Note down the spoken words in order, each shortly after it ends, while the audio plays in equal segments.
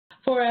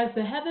For as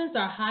the heavens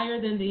are higher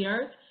than the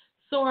earth,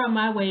 so are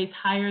my ways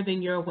higher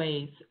than your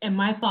ways, and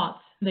my thoughts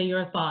than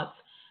your thoughts.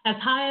 As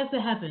high as the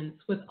heavens,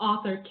 with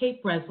author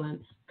Kate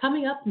Breslin,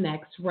 coming up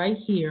next right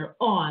here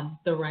on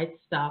The Right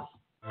Stuff.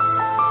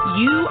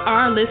 You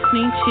are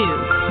listening to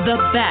the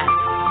best,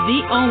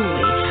 the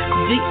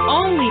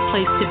only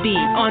place to be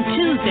on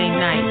Tuesday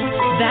night.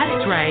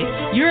 That's right,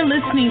 you're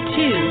listening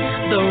to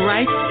The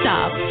Right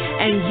Stuff,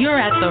 and you're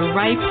at the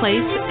right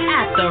place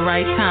at the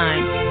right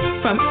time.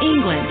 From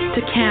England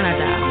to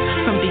Canada,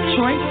 from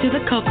Detroit to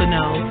the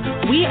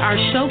Poconos, we are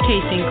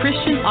showcasing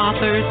Christian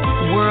authors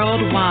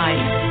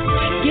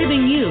worldwide,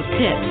 giving you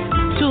tips,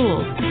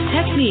 tools,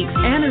 techniques,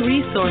 and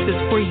resources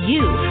for you,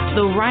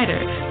 the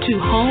writer, to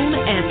hone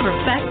and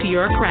perfect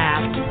your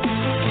craft.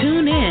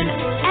 Tune in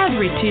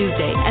every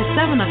Tuesday at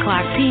 7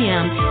 o'clock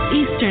p.m.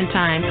 Eastern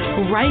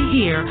Time right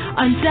here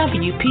on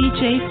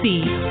WPJC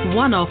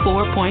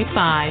 104.5.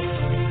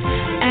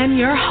 And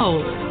your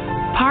host,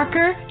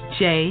 Parker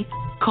J.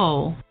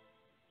 Cole.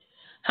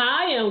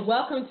 Hi, and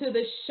welcome to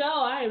the show.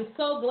 I am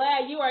so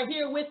glad you are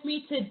here with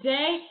me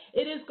today.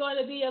 It is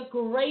going to be a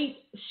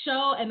great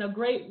show and a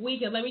great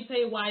week, and let me tell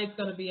you why it's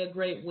going to be a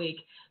great week.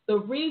 The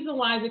reason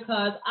why is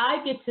because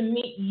I get to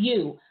meet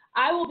you.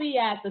 I will be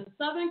at the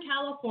Southern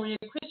California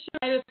Christian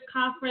Writers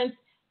Conference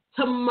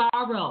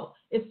tomorrow.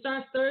 It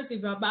starts Thursday,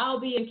 but I'll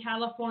be in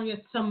California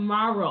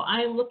tomorrow.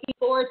 I am looking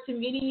forward to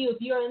meeting you if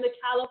you're in the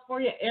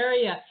California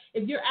area.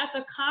 If you're at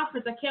the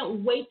conference, I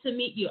can't wait to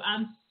meet you.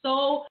 I'm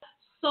so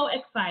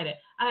excited.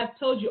 I have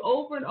told you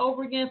over and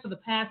over again for the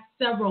past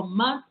several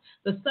months,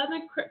 the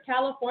Southern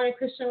California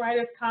Christian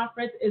Writers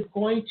Conference is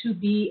going to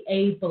be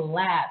a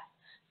blast.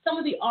 Some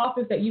of the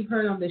authors that you've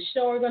heard on this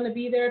show are going to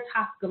be there.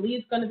 Tosca Lee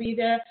is going to be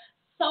there.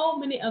 So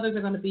many others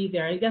are going to be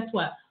there. And guess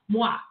what?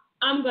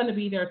 I'm going to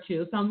be there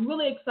too. So I'm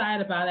really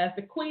excited about it. As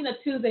the queen of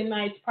Tuesday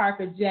nights,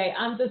 Parker J,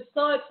 I'm just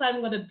so excited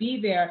I'm going to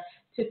be there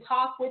to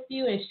talk with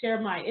you and share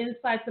my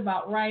insights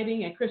about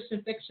writing and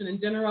Christian fiction in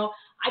general.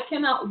 I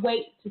cannot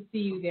wait to see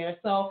you there.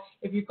 So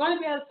if you're going to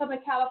be at the Southern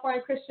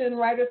California Christian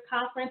Writers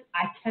Conference,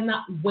 I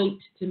cannot wait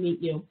to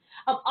meet you.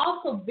 I'm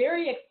also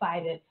very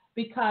excited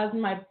because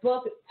my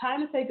book,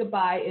 Time to Say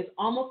Goodbye, is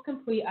almost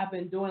complete. I've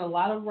been doing a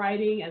lot of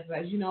writing. As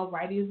you know,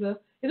 writing is a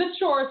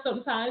chore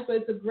sometimes, but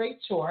it's a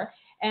great chore.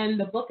 And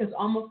the book is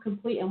almost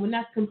complete. And when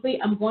that's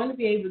complete, I'm going to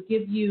be able to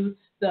give you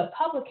the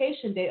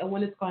publication date of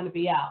when it's going to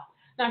be out.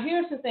 Now,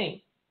 here's the thing.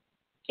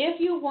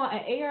 If you want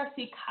an ARC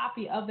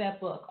copy of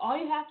that book, all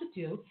you have to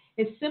do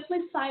is simply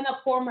sign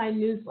up for my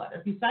newsletter.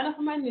 If you sign up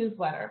for my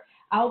newsletter,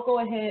 I'll go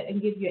ahead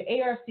and give you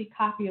an ARC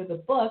copy of the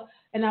book,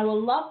 and I would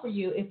love for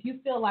you, if you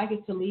feel like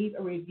it, to leave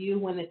a review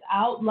when it's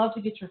out. Love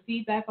to get your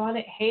feedback on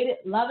it. Hate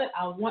it, love it,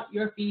 I want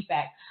your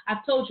feedback.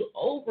 I've told you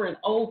over and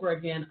over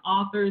again,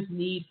 authors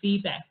need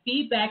feedback.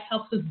 Feedback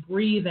helps us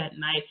breathe at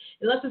night.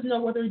 It lets us know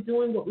whether we're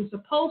doing what we're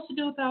supposed to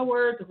do with our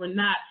words or we're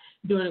not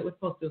doing it we're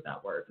supposed to do with our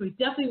words. We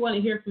definitely want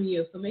to hear from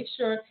you. So make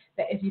sure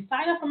that if you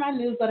sign up for my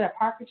newsletter at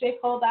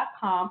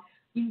parkerjcole.com,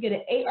 you can get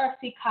an ARC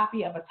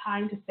copy of A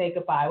Time to Say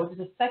Goodbye, which is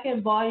the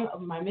second volume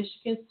of my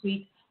Michigan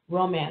Sweet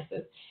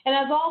romances. And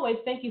as always,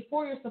 thank you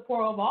for your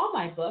support of all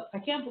my books. I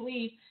can't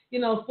believe,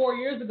 4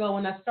 years ago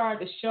when I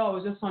started the show, I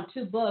was just on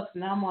 2 books,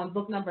 and now I'm on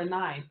book number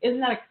 9. Isn't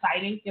that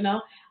exciting?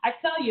 I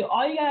tell you,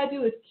 all you got to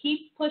do is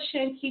keep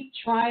pushing, keep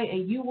trying,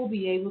 and you will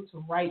be able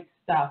to write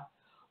stuff.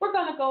 We're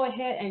going to go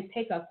ahead and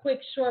take a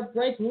quick short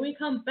break. When we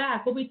come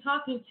back, we'll be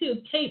talking to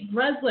Kate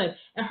Breslin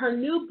and her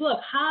new book,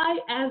 High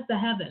as the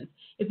Heavens.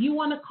 If you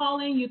want to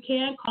call in, you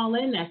can call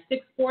in at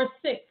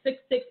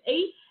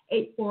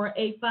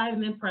 646-668-8485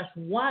 and then press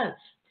 1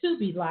 to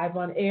be live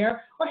on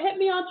air. Or hit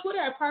me on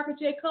Twitter at Parker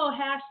J. Cole,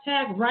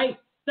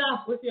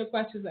 #WriteStuff with your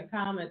questions and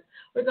comments.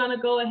 We're going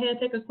to go ahead and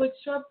take a quick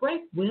short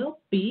break. We'll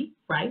be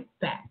right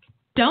back.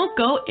 Don't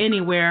go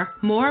anywhere.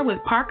 More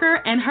with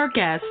Parker and her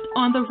guest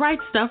on the Right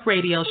Stuff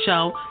Radio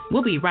Show.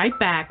 We'll be right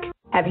back.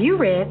 Have you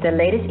read the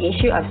latest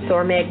issue of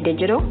SORMAG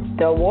Digital,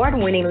 the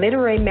award-winning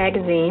literary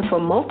magazine for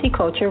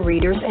multicultural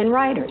readers and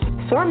writers?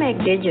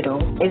 SORMAG Digital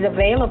is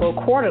available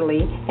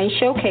quarterly and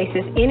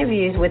showcases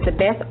interviews with the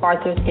best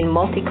authors in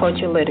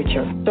multicultural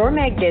literature.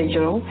 SORMAG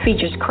Digital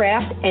features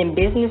craft and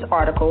business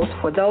articles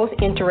for those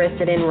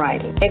interested in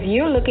writing. If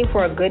you're looking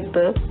for a good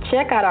book,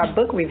 check out our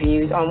book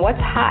reviews on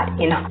what's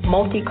hot in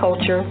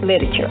multicultural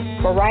literature.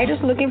 For writers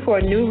looking for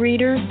new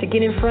readers to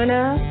get in front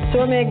of,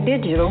 SORMAG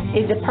Digital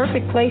is the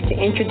perfect place to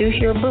introduce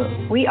your book.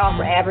 We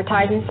offer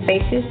advertising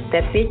spaces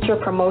that fit your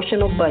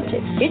promotional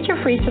budget. Get your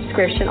free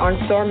subscription on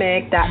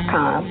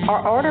SORMAG.com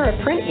or order a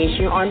print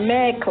issue on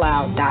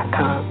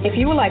MagCloud.com. If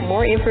you would like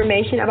more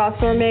information about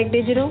SORMAG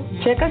Digital,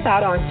 check us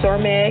out on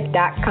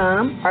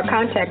SORMAG.com or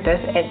contact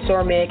us at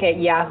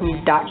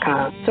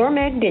SORMAG@yahoo.com.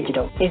 SORMAG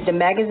Digital is the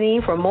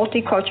magazine for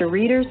multicultural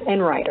readers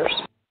and writers.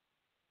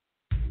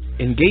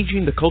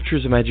 Engaging the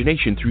culture's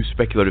imagination through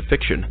speculative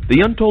fiction,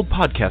 the Untold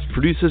Podcast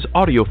produces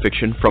audio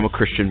fiction from a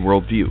Christian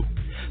worldview.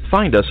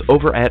 Find us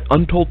over at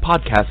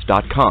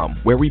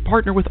untoldpodcast.com, where we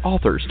partner with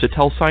authors to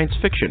tell science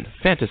fiction,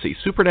 fantasy,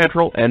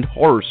 supernatural, and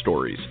horror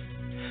stories.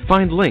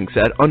 Find links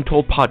at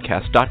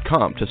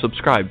untoldpodcast.com to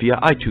subscribe via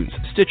iTunes,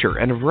 Stitcher,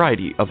 and a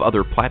variety of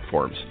other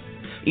platforms.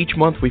 Each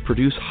month we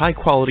produce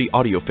high-quality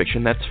audio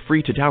fiction that's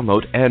free to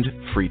download and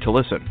free to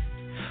listen.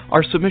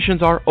 Our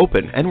submissions are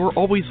open, and we're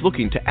always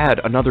looking to add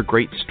another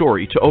great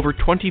story to over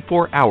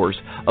 24 hours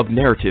of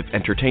narrative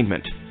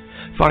entertainment.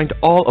 Find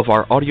all of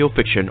our audio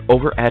fiction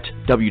over at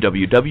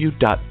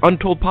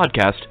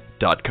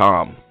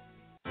www.untoldpodcast.com.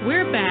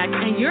 We're back,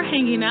 and you're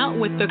hanging out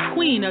with the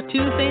queen of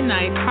Tuesday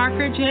night,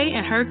 Parker J.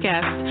 and her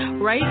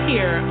guests, right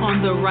here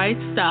on The Right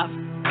Stuff.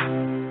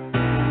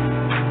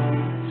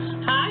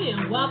 Hi,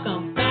 and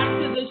welcome back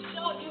to the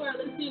show. You are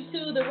listening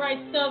to The Right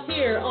Stuff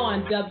here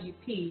on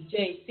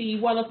WPJC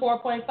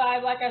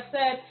 104.5. Like I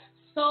said,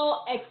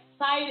 so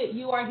excited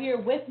you are here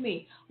with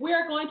me. We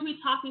are going to be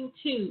talking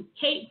to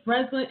Kate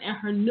Breslin and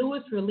her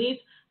newest release,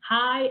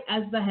 High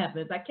as the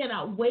Heavens. I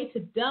cannot wait to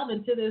delve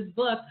into this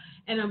book,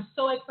 and I'm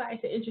so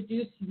excited to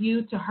introduce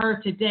you to her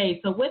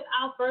today. So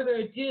without further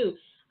ado,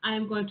 I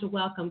am going to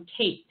welcome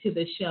Kate to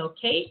the show.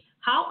 Kate,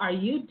 how are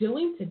you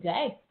doing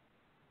today?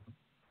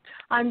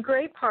 I'm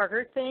great,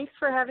 Parker. Thanks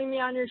for having me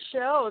on your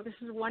show. This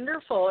is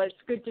wonderful. It's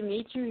good to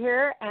meet you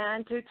here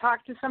and to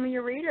talk to some of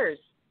your readers.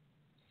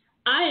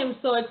 I am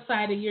so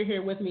excited you're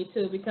here with me,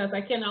 too, because I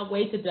cannot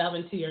wait to delve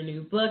into your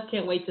new book.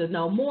 Can't wait to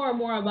know more and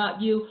more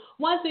about you.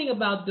 One thing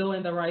about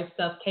doing The Right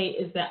Stuff, Kate,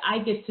 is that I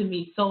get to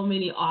meet so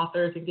many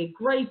authors and get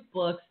great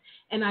books,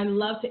 and I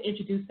love to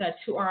introduce that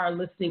to our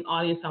listening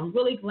audience. I'm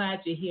really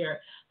glad you're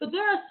here. But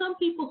there are some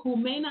people who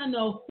may not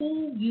know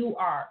who you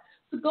are.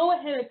 So go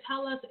ahead and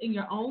tell us in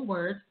your own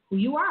words who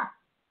you are.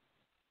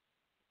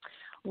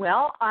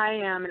 Well, I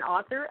am an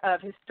author of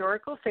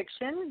historical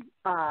fiction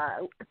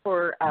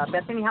for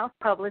Bethany House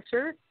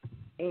Publishers,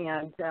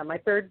 and my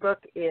third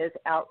book is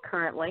out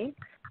currently.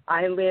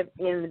 I live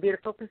in the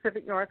beautiful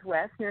Pacific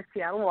Northwest near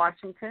Seattle,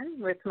 Washington,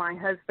 with my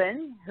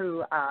husband,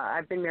 who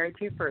I've been married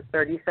to for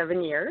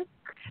 37 years,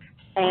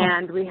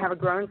 and we have a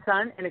grown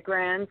son and a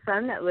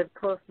grandson that live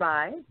close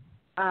by.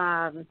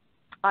 I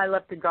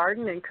love to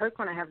garden and cook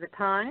when I have the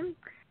time.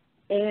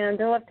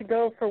 And I love to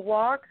go for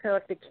walks. I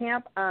love to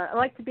camp. I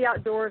like to be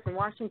outdoors, and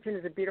Washington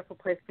is a beautiful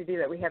place to do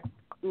that. We have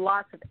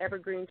lots of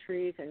evergreen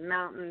trees and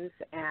mountains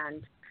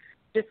and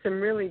just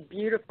some really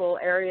beautiful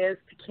areas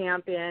to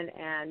camp in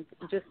and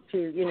just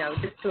to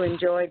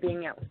enjoy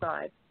being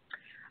outside.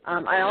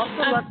 I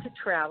also love to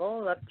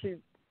travel. I love to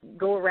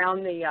go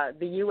around the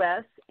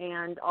U.S.,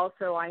 and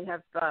also I've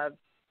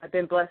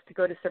been blessed to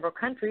go to several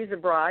countries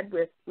abroad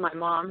with my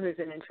mom, who's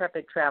an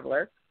intrepid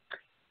traveler.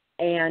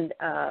 And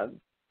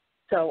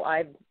so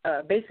I've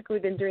basically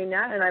been doing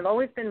that, and I've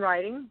always been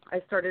writing. I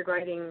started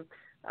writing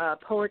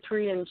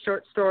poetry and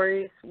short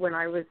stories when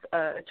I was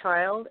a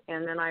child,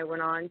 and then I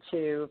went on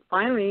to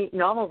finally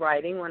novel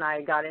writing when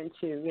I got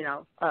into,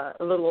 a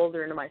little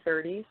older, into my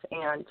 30s,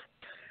 and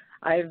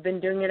I've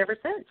been doing it ever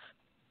since.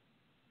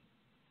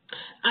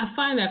 I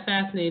find that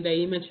fascinating that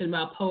you mentioned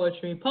about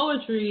poetry.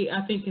 Poetry,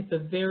 I think it's a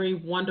very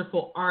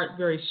wonderful art,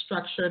 very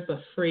structured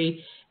but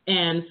free,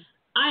 and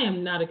I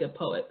am not a good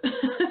poet.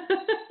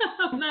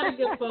 I'm not a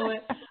good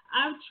poet.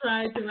 I've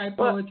tried to write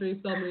poetry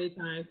so many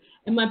times,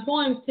 and my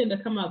poems tend to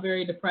come out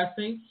very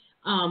depressing.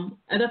 And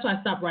that's why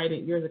I stopped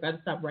writing years ago. I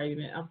just stopped writing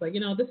it. I was like,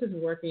 this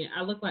isn't working.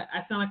 I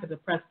sound like a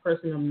depressed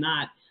person. I'm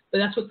not, but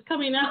that's what's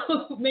coming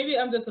out. Maybe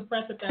I'm just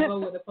depressed at that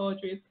moment where the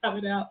poetry is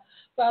coming out.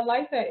 So I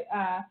like that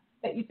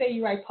that you say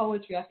you write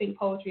poetry. I think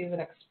poetry is an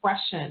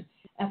expression.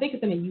 I think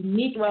it's a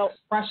unique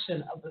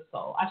expression of the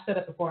soul. I've said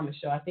it before on the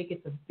show. I think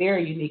it's a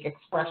very unique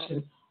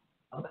expression.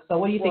 So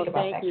what do you think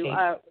about that, Kate?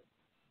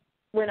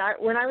 When I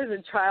was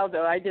a child,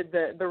 though, I did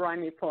the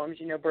rhymey poems,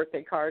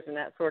 birthday cards and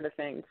that sort of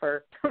thing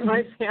for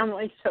my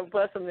family. So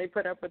bless them, they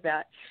put up with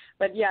that.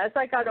 But yeah, as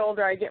I got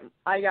older,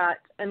 I got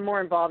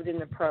more involved in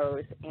the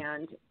prose,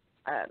 and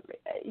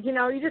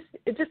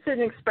it's just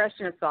an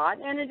expression of thought,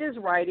 and it is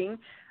writing,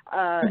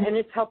 and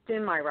it's helped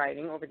in my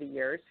writing over the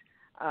years.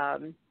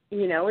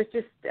 It's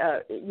just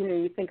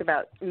you think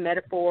about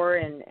metaphor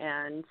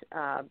and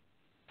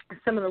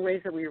some of the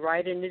ways that we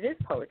write, and it is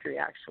poetry,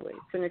 actually.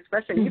 It's an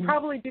expression. Mm-hmm. You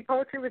probably do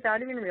poetry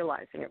without even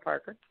realizing it,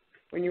 Parker,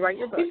 when you write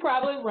your book. You're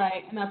probably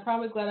right, and I'm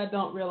probably glad I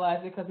don't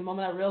realize it, because the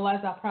moment I realize,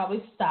 I'll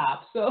probably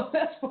stop. So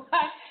that's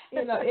why,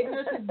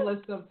 ignorance is bliss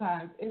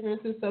sometimes.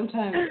 Ignorance is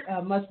sometimes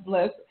much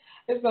bliss.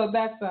 And so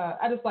that's,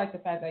 I just like the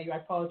fact that you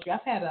write poetry.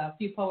 I've had a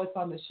few poets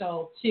on the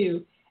show,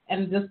 too,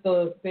 and just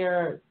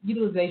their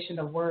utilization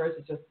of words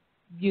is just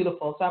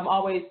beautiful. So I'm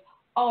always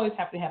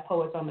happy to have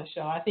poets on the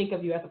show. I think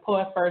of you as a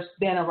poet first,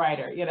 then a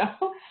writer,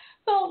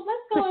 So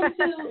let's go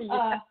into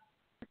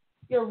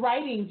your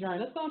writing journey.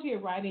 Let's go into your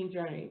writing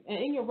journey. And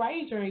in your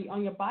writing journey,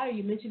 on your bio,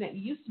 you mentioned that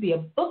you used to be a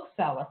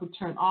bookseller who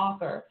turned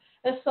author.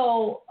 And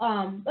so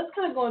let's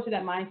kind of go into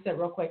that mindset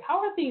real quick. How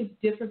are things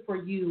different for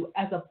you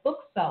as a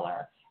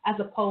bookseller as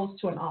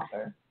opposed to an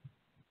author?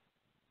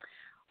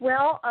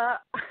 Well,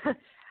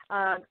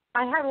 I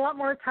had a lot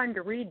more time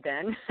to read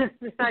then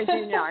than I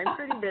do now. I'm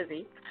pretty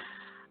busy.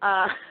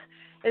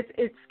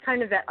 it's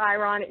kind of that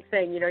ironic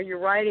thing, you're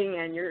writing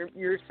and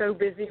you're so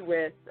busy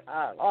with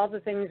all the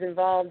things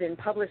involved in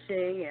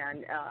publishing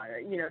and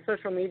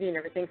social media and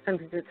everything.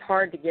 Sometimes it's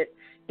hard to get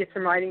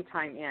some writing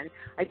time in.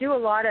 I do a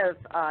lot of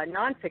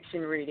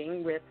nonfiction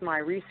reading with my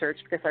research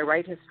because I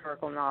write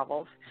historical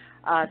novels.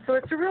 So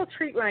it's a real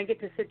treat when I get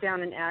to sit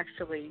down and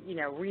actually,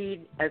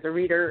 read as a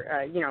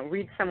reader,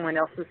 read someone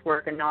else's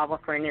work, a novel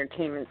for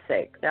entertainment's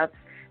sake.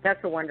 That's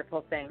a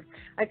wonderful thing.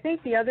 I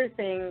think the other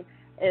thing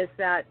is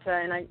that,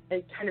 and I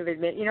kind of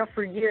admit,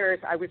 for years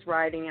I was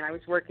writing and I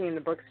was working in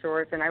the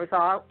bookstores and I was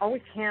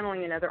always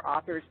handling another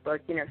author's book,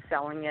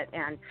 selling it.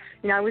 And,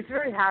 I was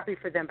very happy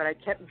for them, but I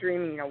kept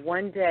dreaming,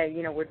 one day,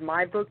 would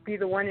my book be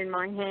the one in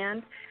my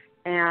hand?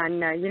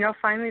 And,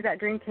 finally that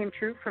dream came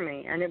true for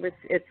me. And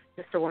it's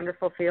just a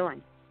wonderful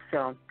feeling.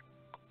 So.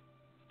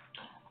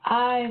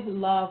 I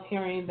love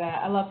hearing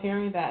that.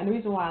 And the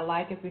reason why I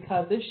like it is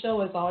because this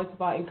show is always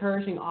about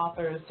encouraging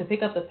authors to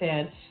pick up the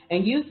pen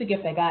and use the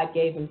gift that God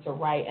gave them to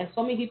write. And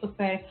so many people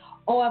say,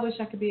 oh, I wish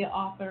I could be an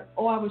author.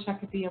 Oh, I wish I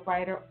could be a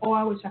writer. Oh,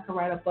 I wish I could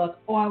write a book.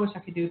 Oh, I wish I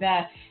could do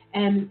that.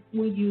 And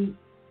when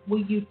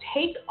you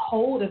take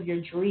hold of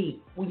your dream,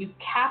 when you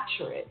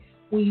capture it,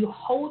 when you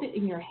hold it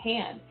in your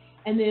hand,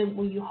 and then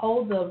when you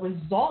hold the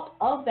result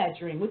of that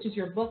dream, which is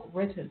your book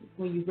written,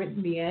 when you've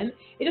written the end,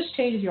 it just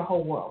changes your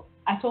whole world.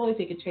 I totally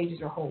think it changes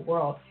your whole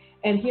world.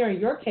 And here in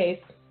your case,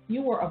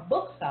 you were a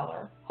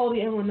bookseller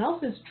holding everyone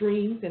else's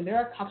dreams and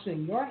their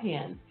accomplishments in your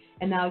hands,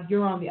 and now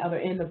you're on the other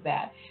end of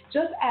that.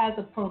 Just as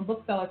from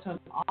bookseller to an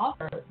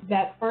author,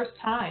 that first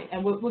time,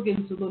 and we'll get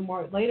into a little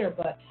more later,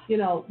 but,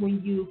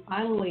 when you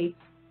finally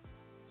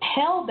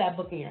held that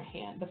book in your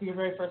hand, for your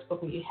very first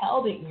book, when you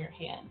held it in your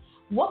hand,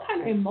 what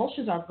kind of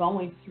emotions are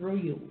going through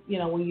you,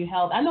 when you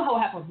held? I know how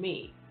it happened with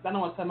me. I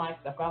don't want to say my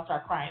stuff, I'll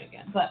start crying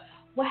again. But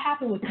what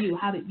happened with you?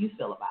 How did you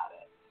feel about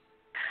it?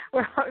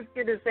 Well, I was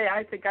going to say,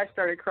 I think I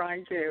started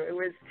crying too. It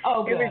was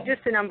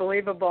just an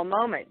unbelievable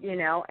moment,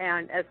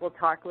 and as we'll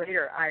talk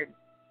later,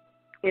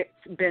 it's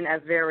been a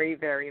very,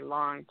 very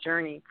long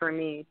journey for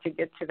me to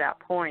get to that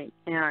point.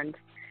 And,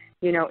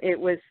 it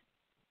was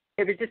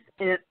just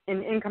an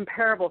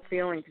incomparable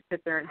feeling to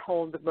sit there and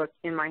hold the book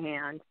in my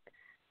hand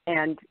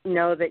and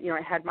know that,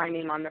 it had my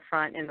name on the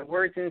front and the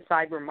words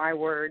inside were my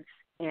words.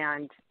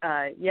 And,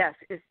 yes,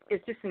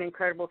 it's just an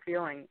incredible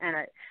feeling. And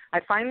I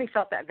finally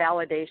felt that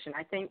validation.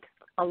 I think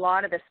a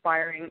lot of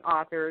aspiring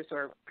authors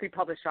or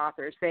pre-published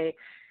authors, they,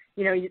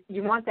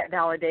 you want that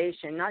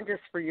validation, not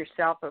just for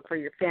yourself, but for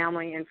your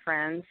family and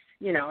friends.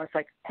 It's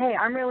like, hey,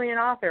 I'm really an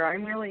author.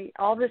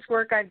 All this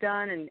work I've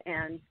done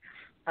and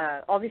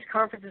all these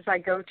conferences I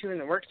go to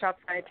and the workshops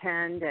I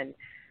attend and,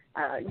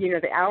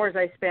 the hours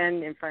I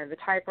spend in front of the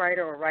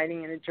typewriter or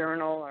writing in a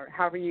journal or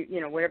however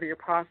whatever your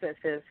process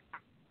is.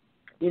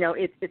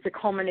 It's a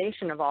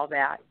culmination of all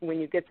that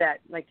when you get that,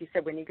 like you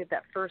said, when you get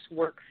that first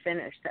work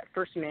finished, that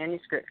first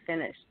manuscript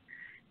finished.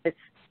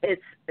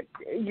 It's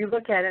you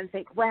look at it and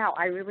think, wow,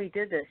 I really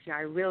did this. I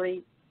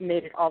really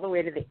made it all the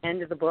way to the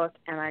end of the book,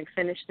 and I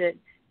finished it,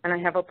 and I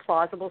have a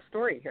plausible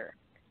story here.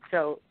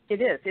 So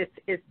it is.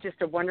 It's just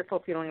a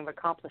wonderful feeling of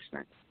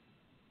accomplishment.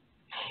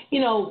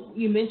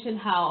 You mentioned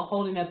how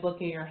holding that book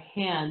in your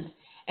hand,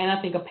 and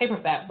I think of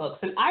paperback books,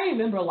 and I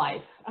remember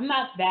life. I'm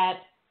not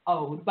that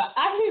old, but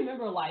I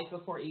remember life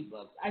before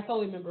ebooks. I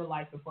totally remember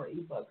life before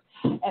ebooks.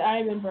 And I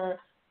remember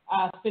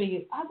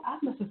spending, I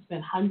must have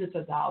spent hundreds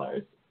of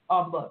dollars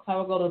on books. I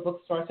would go to the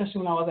bookstore, especially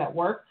when I was at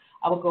work.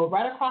 I would go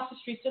right across the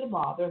street to the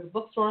mall. There's a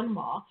bookstore in the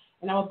mall,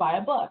 and I would buy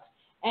a book.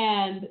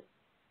 And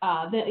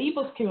then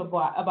ebooks came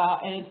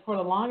about, and for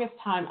the longest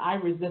time, I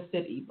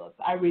resisted ebooks.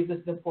 I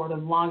resisted them for the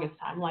longest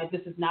time. Like,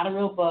 this is not a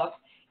real book.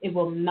 It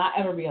will not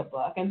ever be a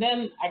book. And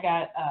then I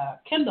got a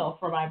Kindle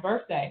for my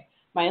birthday.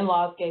 My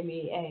in-laws gave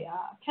me a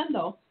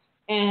Kindle,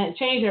 and it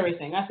changed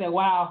everything. I said,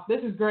 wow,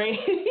 this is great.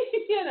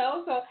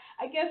 So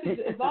I guess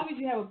as long as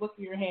you have a book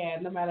in your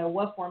hand, no matter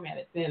what format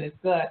it's in, it's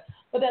good.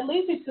 But that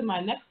leads me to my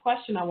next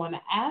question I want to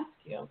ask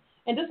you.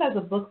 And just as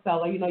a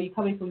bookseller, you're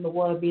coming from the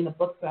world of being a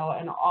bookseller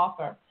and an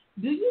author,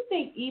 do you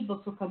think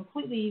ebooks will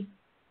completely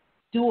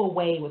do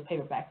away with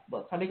paperback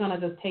books? Are they going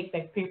to just take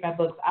the paperback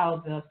books out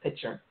of the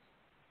picture?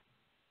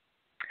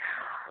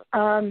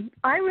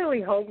 I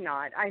really hope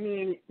not. I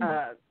mean,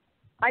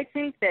 I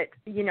think that,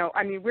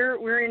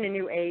 we're in a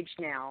new age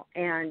now,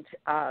 and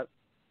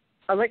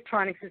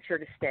electronics is here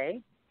to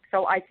stay.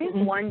 So I think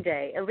one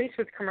day, at least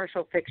with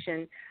commercial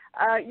fiction,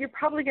 you're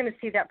probably going to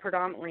see that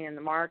predominantly in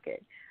the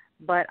market.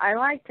 But I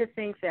like to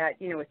think that,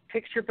 with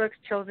picture books,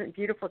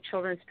 beautiful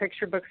children's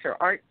picture books or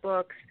art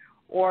books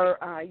or,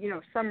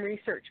 some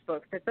research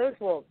books, that those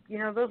will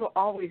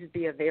always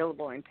be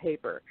available in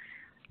paper.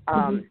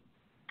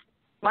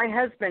 My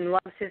husband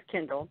loves his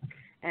Kindle,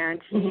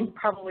 and he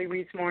probably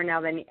reads more now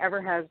than he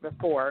ever has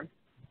before.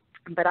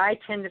 But I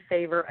tend to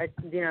favor,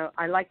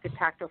 I like the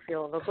tactile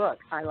feel of a book.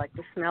 I like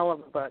the smell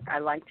of a book. I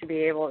like to be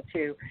able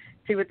to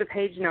see what the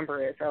page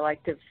number is. I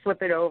like to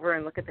flip it over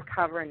and look at the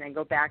cover and then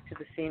go back to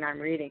the scene I'm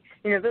reading.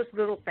 Those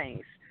little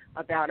things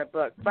about a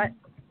book. But,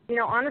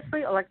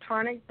 honestly,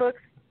 electronic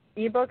books,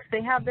 ebooks,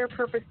 they have their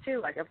purpose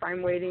too. Like if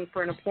I'm waiting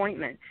for an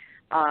appointment,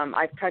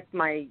 I've tucked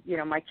my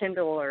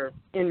Kindle or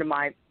into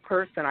my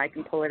purse, and I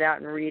can pull it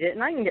out and read it,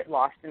 and I can get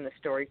lost in the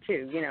story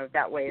too,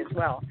 that way as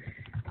well.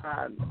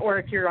 Or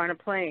if you're on a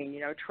plane,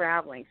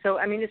 traveling. So,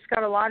 I mean, it's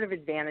got a lot of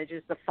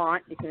advantages. The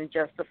font, you can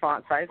adjust the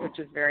font size, which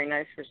is very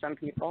nice for some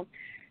people.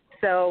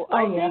 So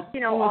I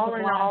think, all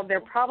in all,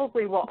 there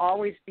probably will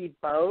always be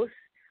both.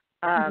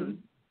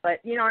 But,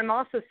 I'm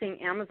also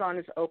seeing Amazon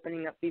is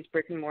opening up these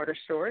brick and mortar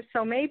stores.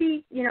 So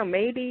maybe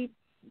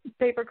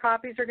paper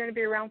copies are going to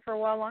be around for a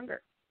while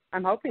longer.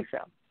 I'm hoping so.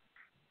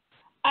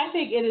 I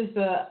think it is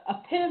the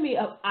epitome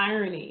of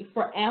irony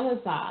for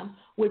Amazon,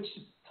 which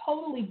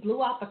totally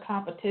blew out the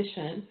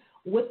competition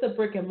with the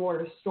brick and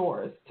mortar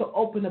stores to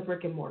open a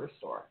brick and mortar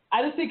store.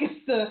 I just think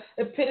it's the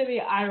epitome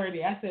of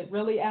irony. I said,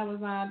 really,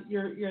 Amazon,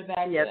 you're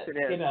that yes, good.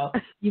 It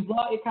is. You blew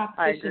out your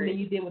competition and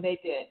you did what they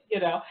did.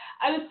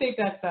 I just think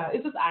that's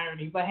it's just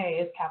irony. But hey,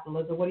 it's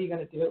capitalism. What are you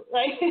going to do,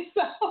 right?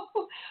 So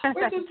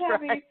we're just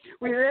having right.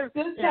 We live.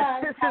 This is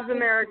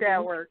America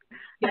at work.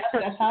 Yes,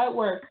 that's how it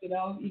works.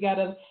 You got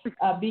to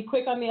be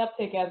quick on the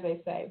uptick, as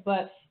they say.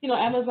 But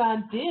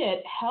Amazon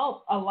did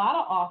help a lot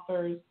of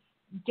authors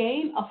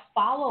gain a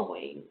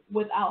following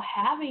without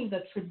having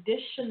the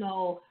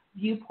traditional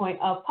viewpoint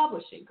of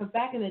publishing. Because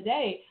back in the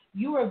day,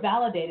 you were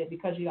validated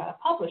because you got a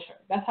publisher.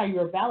 That's how you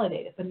were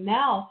validated. But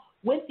now,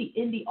 with the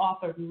indie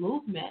author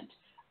movement,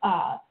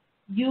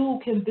 you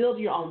can build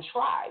your own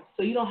tribe.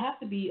 So you don't have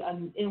to be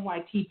an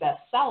NYT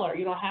bestseller.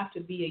 You don't have to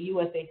be a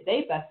USA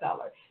Today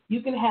bestseller.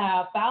 You can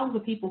have thousands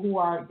of people who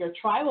are your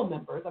tribal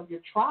members of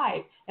your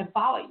tribe and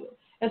follow you.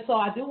 And so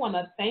I do want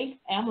to thank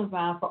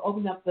Amazon for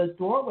opening up the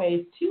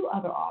doorways to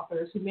other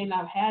authors who may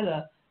not have had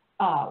a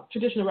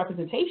traditional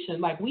representation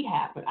like we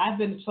have. But I've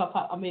been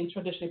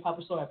traditionally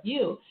published, so have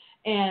you,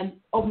 and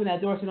opening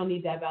that door so you don't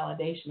need that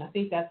validation. I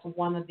think that's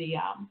one of the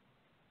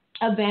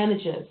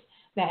advantages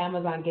that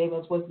Amazon gave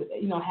us was,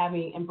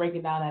 having and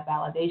breaking down that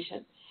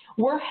validation.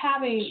 We're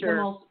having the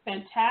most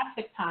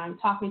fantastic time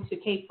talking to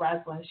Kate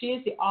Breslin. She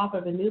is the author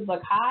of the new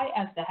book, High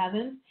as the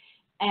Heavens,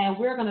 and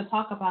we're going to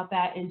talk about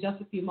that in just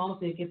a few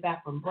moments when we get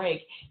back from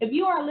break. If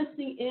you are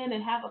listening in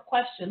and have a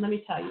question, let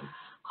me tell you,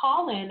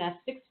 call in at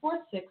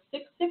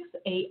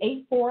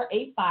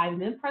 646-668-8485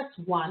 and then press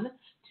 1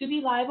 to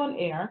be live on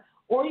air.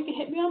 Or you can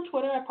hit me on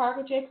Twitter at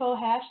Parker J. Cole,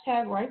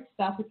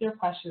 #RightStuff with your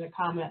question and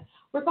comment.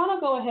 We're going to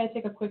go ahead and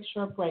take a quick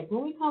short break.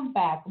 When we come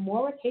back,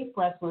 more with Kate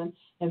Breslin,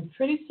 and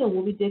pretty soon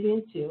we'll be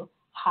digging into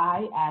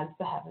High as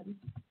the Heavens.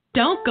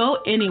 Don't go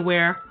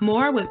anywhere.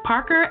 More with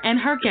Parker and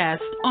her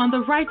guest on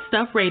the Right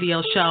Stuff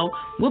Radio Show.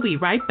 We'll be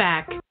right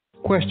back.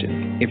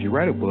 Question: if you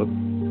write a book,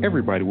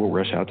 everybody will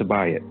rush out to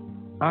buy it.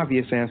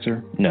 Obvious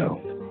answer,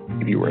 no.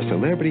 If you were a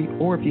celebrity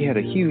or if you had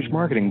a huge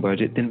marketing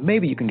budget, then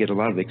maybe you can get a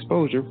lot of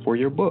exposure for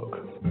your book.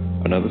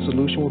 Another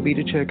solution would be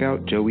to check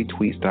out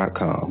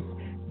joeytweets.com.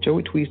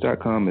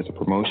 joeytweets.com is a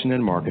promotion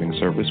and marketing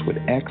service with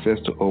access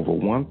to over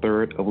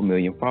 1/3 of a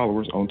million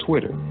followers on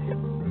Twitter.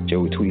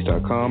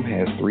 joeytweets.com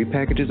has 3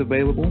 packages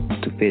available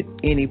to fit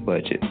any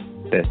budget.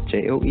 That's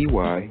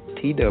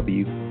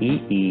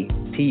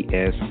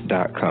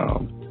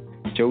joeytweets.com.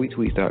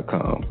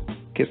 joeytweets.com.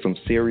 Get some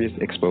serious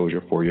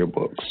exposure for your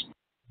books.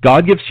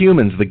 God gives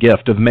humans the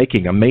gift of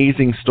making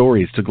amazing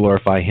stories to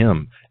glorify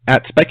Him.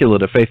 At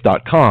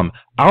speculativefaith.com,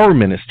 our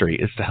ministry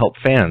is to help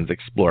fans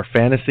explore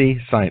fantasy,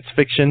 science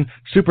fiction,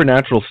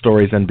 supernatural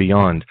stories, and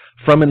beyond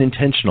from an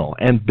intentional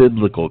and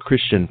biblical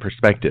Christian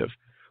perspective.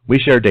 We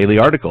share daily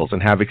articles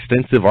and have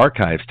extensive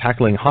archives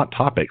tackling hot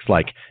topics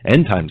like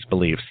end times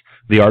beliefs,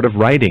 the art of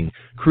writing,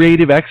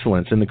 creative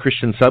excellence in the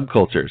Christian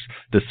subcultures,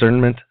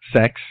 discernment,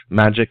 sex,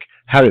 magic,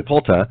 Harry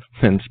Potter,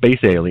 and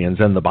space aliens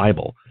and the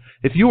Bible.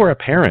 If you are a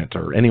parent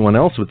or anyone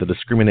else with a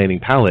discriminating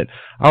palate,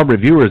 our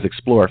reviewers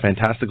explore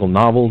fantastical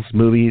novels,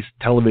 movies,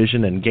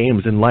 television, and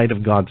games in light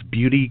of God's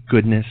beauty,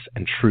 goodness,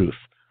 and truth.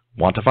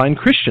 Want to find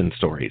Christian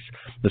stories?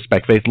 The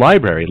Spec Faith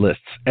Library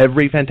lists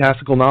every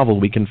fantastical novel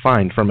we can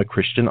find from a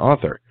Christian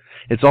author.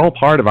 It's all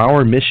part of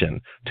our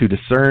mission to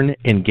discern,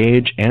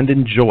 engage, and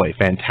enjoy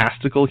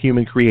fantastical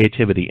human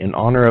creativity in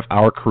honor of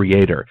our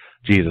Creator,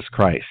 Jesus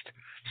Christ.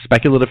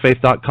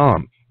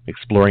 SpeculativeFaith.com,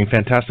 exploring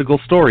fantastical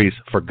stories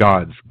for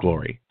God's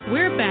glory.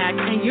 We're back,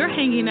 and you're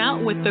hanging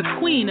out with the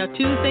Queen of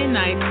Tuesday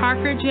Night,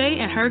 Parker J.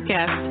 and her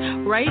guest,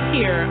 right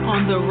here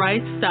on The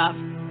Right Stuff.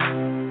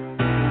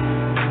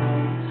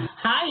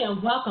 Hi,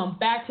 and welcome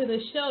back to the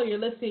show. You're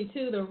listening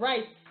to The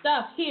Right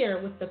Stuff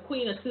here with the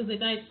Queen of Tuesday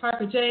Nights,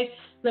 Parker J.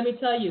 Let me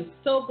tell you,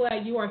 so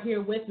glad you are here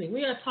with me.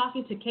 We are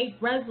talking to Kate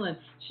Breslin.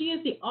 She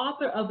is the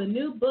author of the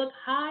new book,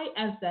 High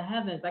as the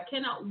Heavens. I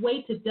cannot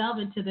wait to delve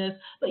into this.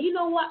 But you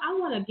know what? I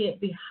want to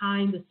get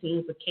behind the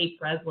scenes with Kate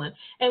Breslin.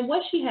 And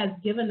what she has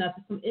given us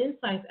is some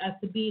insights as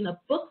to being a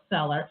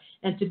bookseller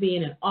and to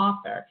being an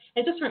author,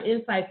 and just her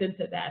insights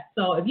into that.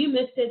 So if you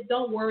missed it,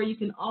 don't worry. You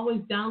can always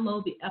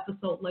download the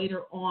episode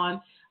later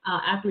on.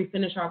 After we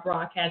finish our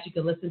broadcast, you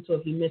can listen to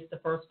it if you missed the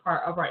first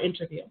part of our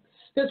interview.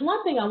 There's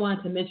one thing I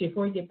wanted to mention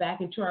before we get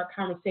back into our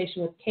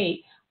conversation with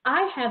Kate.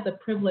 I had the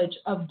privilege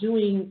of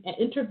doing and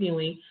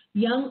interviewing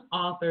young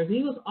authors,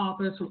 English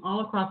authors from all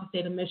across the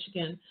state of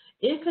Michigan,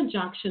 in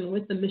conjunction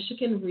with the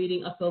Michigan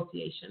Reading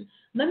Association.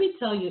 Let me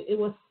tell you, it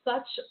was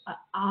such an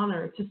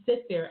honor to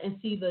sit there and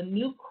see the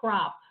new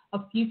crop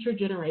of future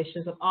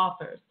generations of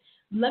authors.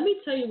 Let me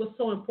tell you what's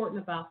so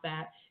important about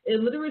that.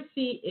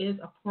 Illiteracy is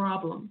a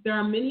problem. There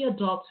are many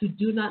adults who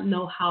do not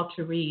know how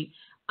to read.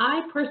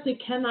 I personally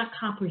cannot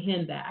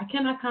comprehend that. I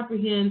cannot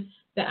comprehend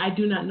that I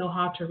do not know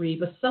how to read,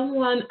 but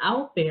someone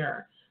out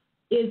there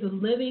is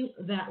living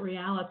that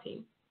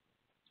reality.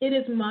 It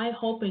is my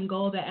hope and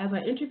goal that as I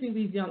interview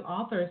these young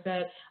authors,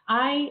 that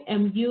I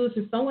am used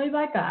in some way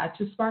by God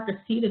to spark a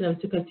seed in them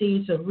to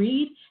continue to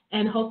read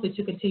and hopefully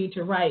to continue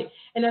to write.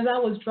 And as I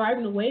was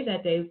driving away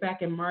that day,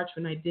 back in March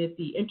when I did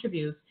the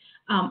interviews,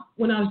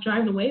 when I was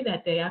driving away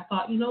that day, I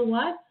thought, you know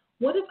what?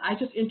 What if I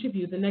just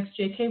interviewed the next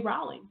J.K.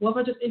 Rowling? What if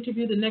I just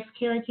interviewed the next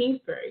Karen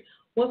Kingsbury?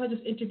 What if I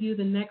just interviewed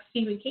the next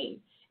Stephen King?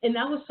 And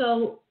that was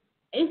so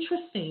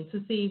interesting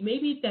to see.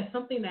 Maybe that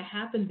something that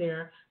happened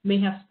there may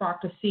have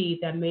sparked a seed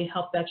that may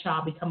help that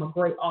child become a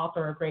great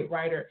author or a great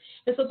writer.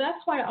 And so that's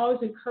why I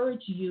always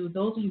encourage you,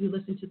 those of you who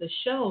listen to the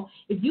show,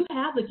 if you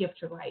have the gift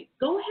to write,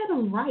 go ahead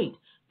and write.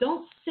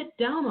 Don't sit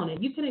down on it.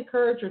 You can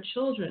encourage your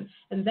children,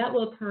 and that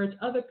will encourage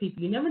other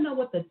people. You never know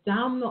what the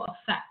domino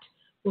effect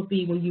will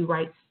be when you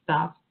write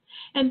stuff.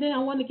 And then I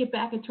want to get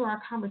back into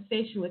our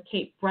conversation with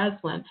Kate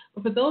Breslin.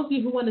 But for those of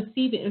you who want to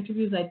see the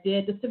interviews I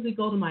did, just simply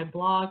go to my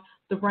blog,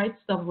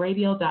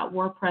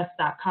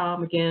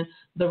 therightstuffradio.wordpress.com. Again,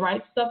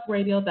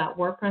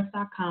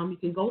 therightstuffradio.wordpress.com. You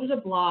can go to the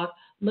blog,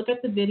 look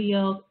at the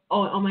videos.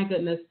 Oh my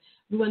goodness.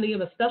 We want to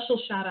give a special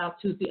shout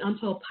out to the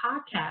Untold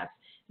Podcast.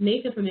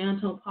 Nathan from the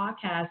Untold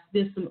Podcast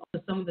did some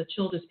of the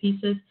children's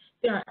pieces.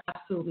 They are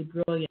absolutely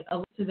brilliant. A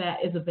link to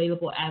that is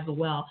available as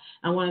well.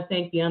 I want to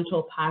thank the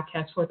Untold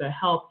Podcast for their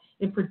help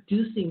in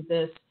producing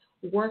this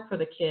work for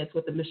the kids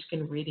with the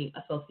Michigan Reading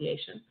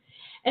Association.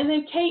 And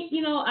then, Kate,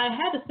 I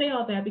had to say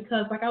all that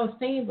because, like I was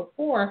saying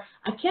before,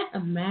 I can't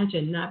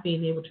imagine not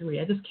being able to read.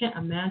 I just can't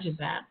imagine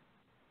that,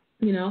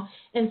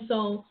 And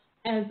so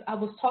as I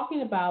was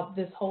talking about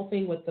this whole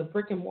thing with the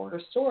brick and mortar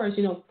stores,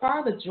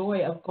 part of the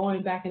joy of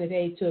going back in the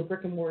day to a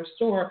brick and mortar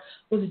store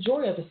was the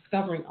joy of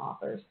discovering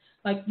authors.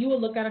 Like you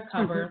would look at a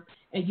cover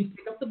and you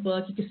pick up the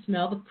book, you can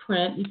smell the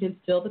print, you can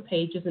feel the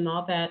pages and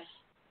all that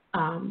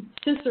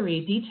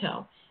sensory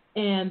detail.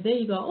 And then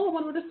you go, I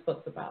wonder what this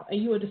book's about.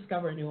 And you would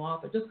discover a new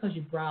author just because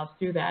you browse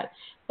through that.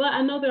 But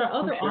I know there are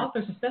other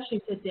authors,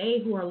 especially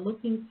today, who are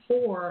looking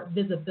for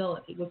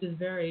visibility, which is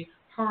very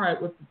hard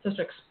with such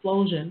an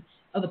explosion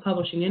of the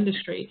publishing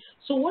industry.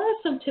 So what are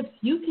some tips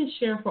you can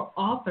share for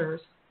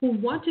authors who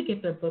want to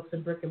get their books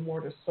in brick and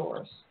mortar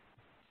stores?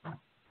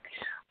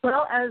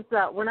 Well,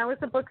 when I was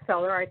a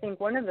bookseller, I think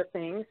one of the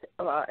things,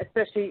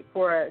 especially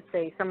for,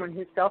 say, someone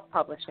who's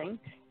self-publishing,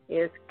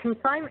 is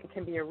consignment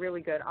can be a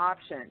really good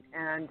option,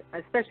 and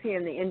especially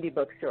in the indie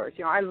bookstores.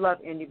 I love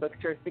indie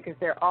bookstores because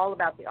they're all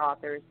about the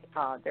authors.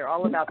 They're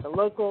all about the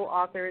local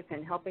authors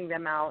and helping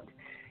them out.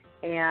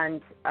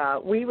 And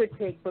we would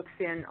take books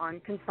in on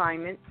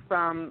consignment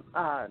from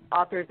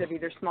authors of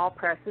either small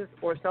presses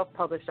or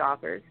self-published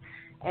authors,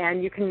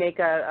 and you can make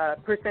a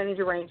percentage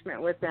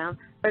arrangement with them.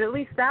 But at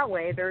least that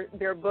way,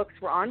 their books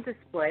were on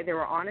display, they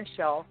were on a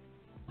shelf,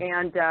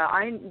 and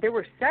there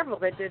were several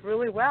that did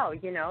really well.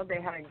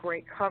 They had a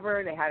great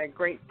cover, they had a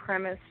great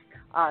premise,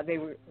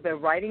 the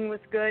writing was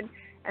good,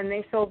 and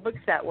they sold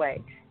books that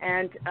way.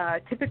 And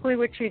typically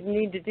what you'd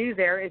need to do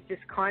there is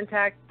just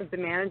contact the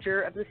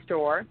manager of the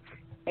store,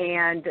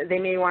 and they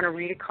may want to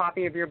read a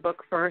copy of your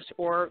book first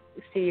or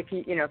see if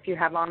you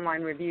have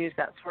online reviews,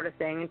 that sort of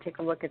thing, and take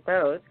a look at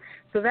those.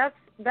 So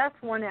that's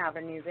one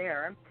avenue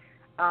there.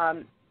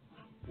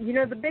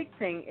 The big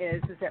thing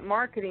is that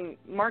marketing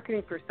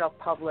for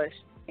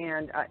self-published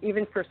and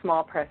even for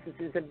small presses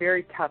is a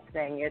very tough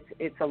thing.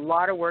 It's a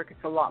lot of work.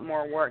 It's a lot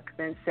more work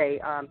than, say,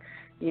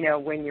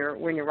 when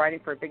you're writing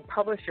for a big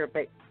publisher.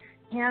 But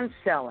hand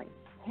selling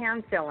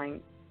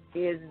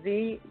is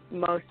the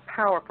most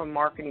powerful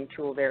marketing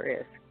tool there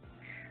is.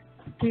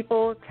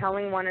 People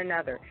telling one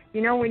another.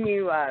 When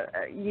you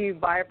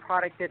buy a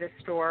product at a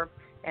store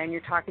and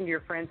you're talking to your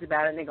friends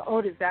about it, and they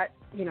go, is that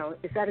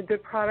a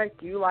good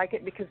product? Do you like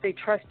it? Because they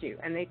trust you,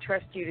 and they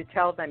trust you to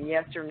tell them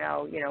yes or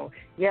no.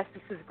 Yes,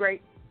 this is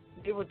great.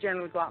 They will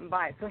generally go out and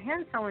buy it. So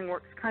hand selling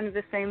works kind of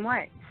the same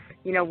way.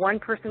 One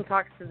person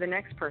talks to the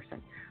next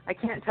person. I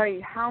can't tell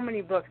you how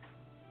many books,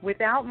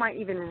 without my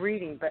even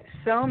reading, but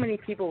so many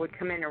people would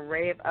come in and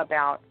rave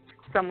about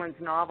someone's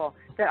novel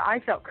that I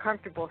felt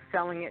comfortable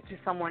selling it to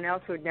someone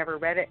else who had never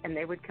read it, and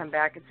they would come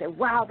back and say,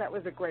 wow, that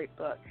was a great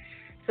book.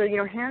 So,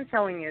 hand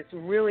selling is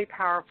really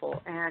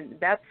powerful, and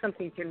that's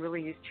something you can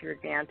really use to your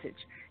advantage.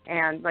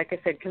 And like I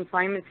said,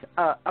 consignment's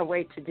a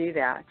way to do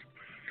that.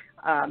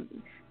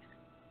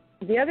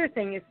 The other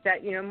thing is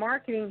that,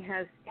 marketing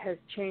has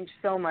changed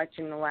so much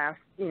in the last,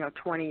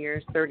 20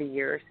 years, 30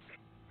 years.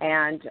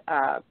 And,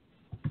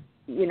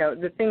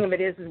 the thing of it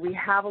is we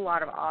have a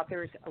lot of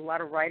authors, a lot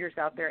of writers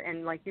out there.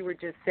 And like you were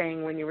just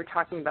saying when you were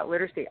talking about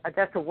literacy,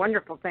 that's a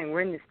wonderful thing.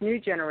 We're in this new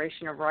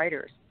generation of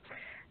writers.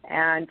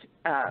 And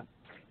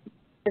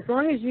as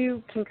long as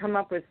you can come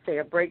up with, say,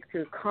 a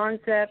breakthrough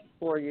concept,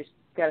 or you've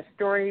got a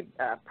story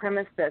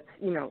premise that's,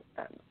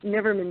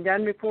 never been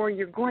done before,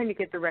 you're going to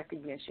get the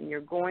recognition.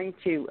 You're going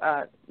to,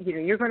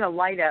 you're going to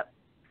light up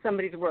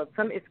somebody's world.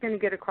 It's going to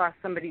get across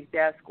somebody's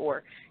desk,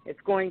 or it's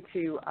going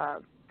to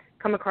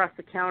come across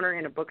the counter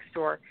in a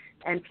bookstore,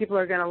 and people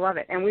are going to love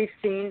it. And we've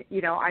seen,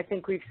 I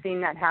think we've seen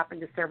that happen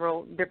to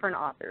several different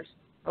authors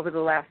over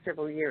the last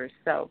several years.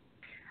 So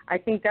I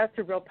think that's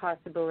a real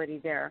possibility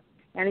there.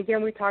 And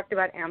again, we talked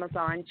about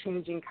Amazon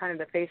changing kind of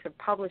the face of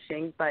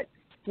publishing, but,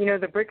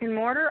 the brick and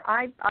mortar,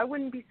 I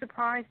wouldn't be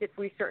surprised if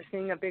we start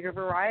seeing a bigger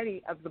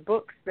variety of the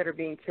books that are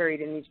being carried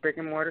in these brick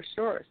and mortar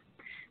stores.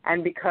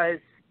 And because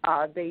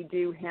they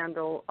do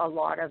handle a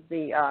lot of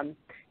the,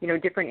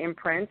 different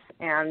imprints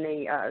and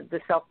the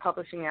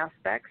self-publishing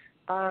aspects,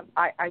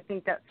 I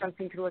think that's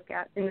something to look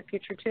at in the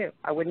future, too.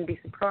 I wouldn't be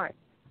surprised.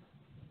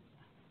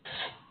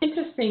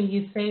 Interesting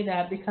you say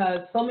that, because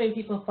so many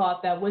people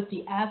thought that with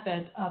the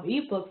advent of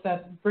ebooks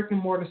that brick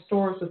and mortar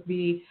stores would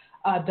be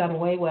done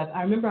away with.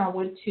 I remember I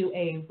went to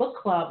a book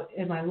club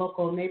in my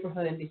local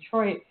neighborhood in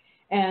Detroit,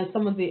 and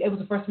it was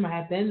the first time I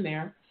had been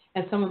there,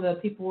 and some of the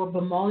people were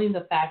bemoaning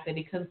the fact that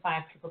they couldn't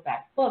find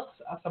paperback books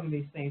of some of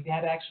these things. They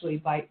had to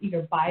actually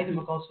either buy them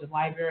or go to the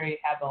library,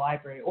 have the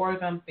library order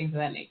them, things of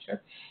that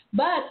nature.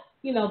 But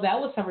that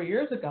was several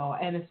years ago,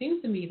 and it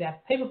seems to me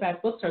that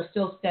paperback books are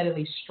still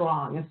steadily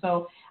strong. And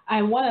so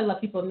I want to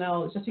let people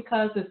know, just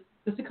because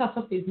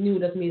something's new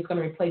doesn't mean it's going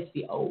to replace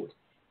the old.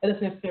 It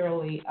doesn't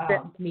necessarily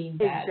mean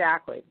that.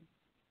 Exactly.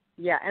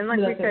 Yeah, and like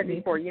we said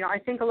before, I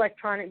think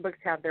electronic books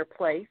have their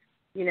place.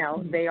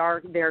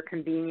 They're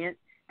convenient,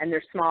 and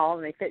they're small,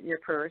 and they fit in your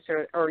purse,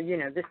 or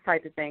this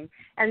type of thing.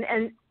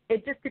 And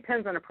it just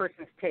depends on a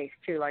person's taste,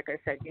 too. Like I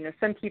said,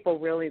 some people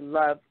really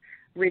love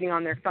reading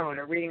on their phone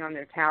or reading on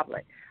their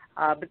tablet.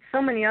 But so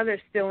many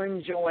others still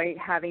enjoy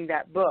having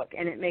that book,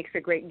 and it makes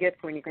a great gift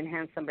when you can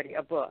hand somebody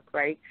a book,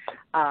 right?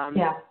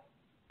 Yeah.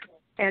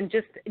 And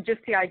just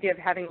the idea of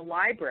having a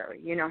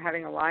library,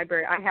 having a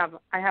library. I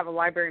have a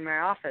library in my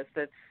office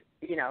that's,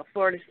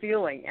 floor to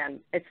ceiling, and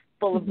it's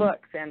full of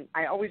books, and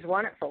I always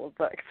want it full of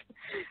books.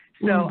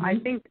 So I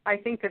think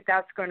that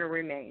that's going to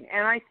remain.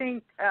 And I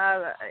think,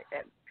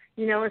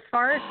 as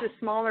far as the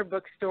smaller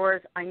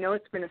bookstores, I know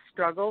it's been a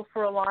struggle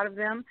for a lot of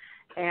them.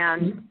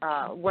 And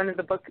one of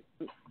the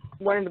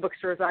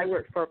bookstores I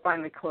worked for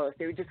finally closed.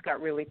 It just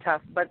got really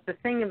tough. But the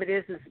thing of it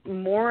is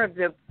more of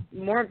the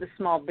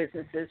small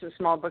businesses or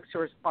small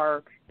bookstores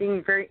are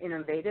being very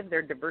innovative.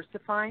 They're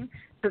diversifying.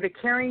 So they're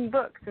carrying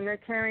books, and they're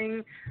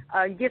carrying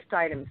gift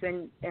items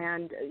and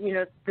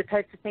the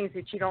types of things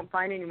that you don't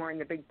find anymore in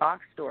the big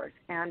box stores.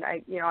 And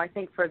I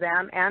think for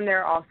them, and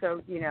they're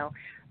also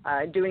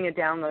doing a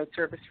download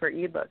service for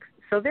ebooks.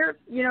 So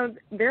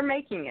they're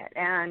making it,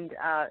 and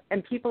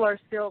people are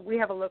still. We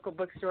have a local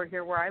bookstore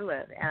here where I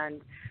live,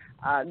 and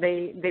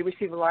they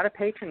receive a lot of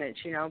patronage.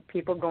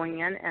 People going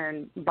in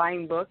and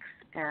buying books,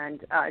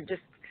 and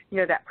just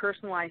that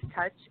personalized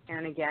touch.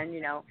 And again,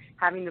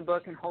 having the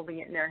book and holding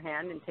it in their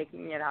hand and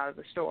taking it out of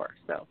the store.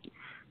 So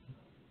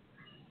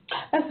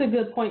that's a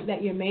good point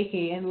that you're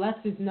making, and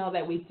lets us know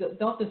that we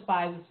don't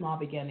despise the small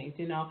beginnings.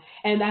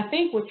 And I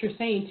think what you're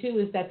saying too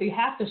is that they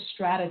have to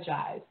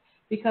strategize.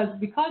 Because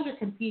you're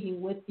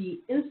competing with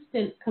the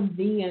instant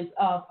convenience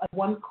of a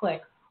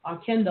one-click on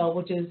Kindle,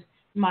 which is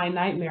my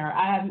nightmare.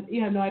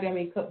 You have no idea how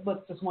many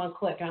books just one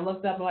click. And I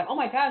looked up and I'm like, oh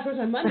my gosh, where's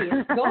my money?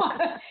 It's gone.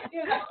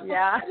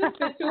 Yeah. I just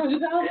spent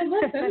 $200 a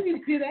month. I didn't need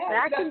to do that.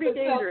 That can be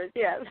dangerous.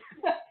 Yes.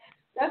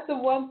 That's the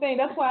one thing.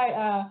 That's why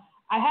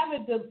I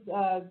haven't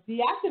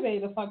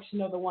deactivated the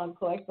function of the one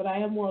click, but I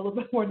am a little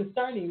bit more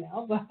discerning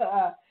now. But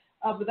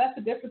that's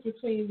the difference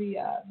between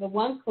the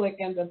one click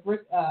and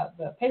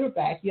the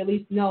paperback. You at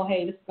least know,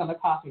 hey, this is going to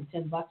cost me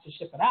 $10 to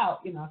ship it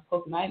out. It's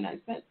close to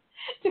 99 cents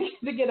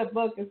to get a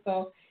book, and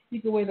so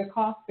you can weigh the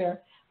cost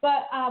there.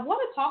 But I want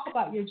to talk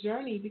about your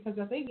journey, because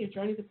I think your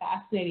journey is a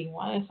fascinating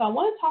one. And so I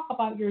want to talk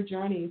about your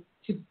journey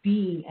to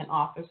being an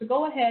author. So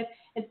go ahead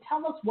and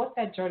tell us what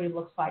that journey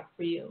looks like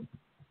for you.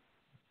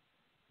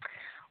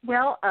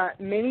 Well,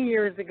 many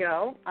years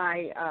ago,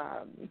 I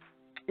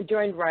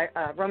joined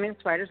Romance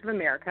Writers of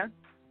America.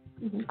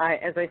 Mm-hmm.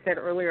 As I said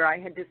earlier, I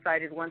had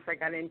decided once I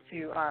got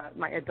into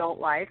my adult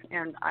life,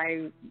 and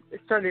I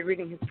started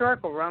reading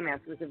historical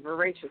romance. I was a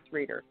voracious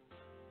reader.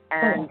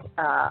 And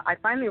I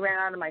finally ran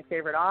out of my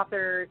favorite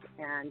authors,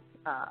 and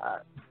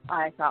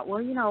I thought,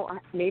 well,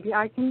 maybe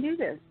I can do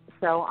this.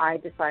 So I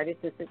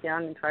decided to sit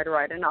down and try to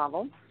write a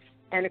novel.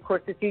 And, of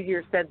course, it's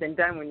easier said than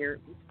done when you're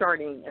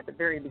starting at the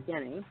very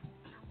beginning.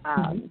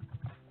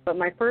 But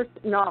my first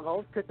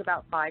novel took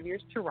about 5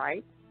 years to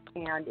write,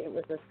 and it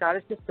was a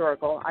Scottish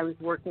historical. I was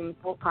working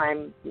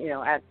full-time,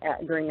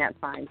 during that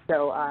time,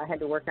 so I had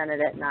to work on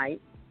it at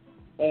night.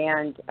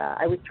 And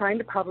I was trying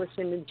to publish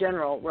in the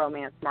general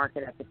romance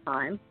market at the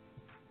time.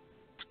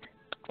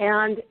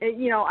 And,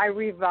 I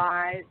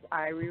revised,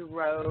 I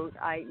rewrote,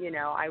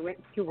 I went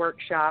to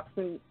workshops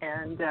and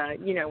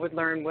would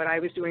learn what I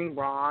was doing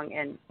wrong.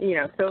 And,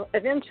 so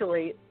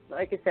eventually,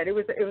 like I said, it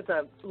was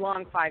a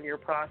long 5-year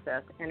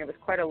process, and it was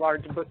quite a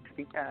large book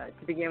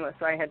to begin with,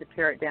 so I had to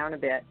pare it down a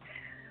bit.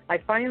 I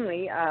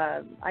finally,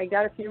 I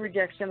got a few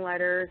rejection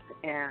letters,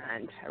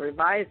 and I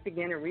revised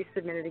again and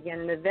resubmitted again,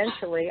 and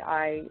eventually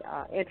I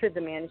entered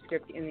the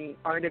manuscript in the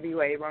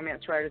RWA,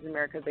 Romance Writers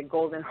America, the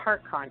Golden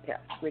Heart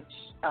Contest, which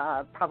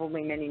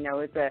probably many know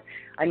is a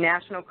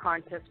national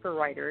contest for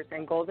writers,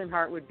 and Golden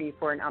Heart would be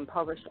for an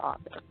unpublished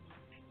author.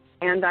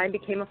 And I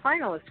became a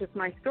finalist with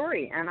my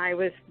story, and I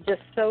was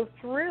just so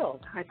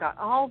thrilled. I thought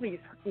all these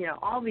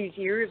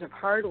years of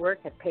hard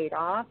work had paid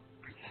off.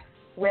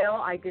 Well,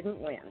 I didn't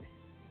win.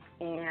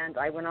 And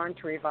I went on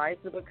to revise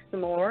the book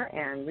some more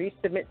and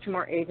resubmit to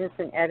more agents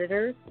and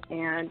editors,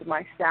 and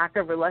my stack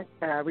of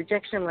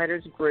rejection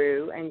letters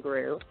grew and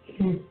grew.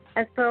 Mm-hmm.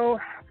 And so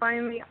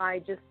finally I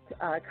just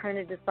kind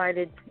of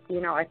decided,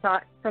 I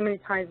thought so many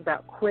times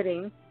about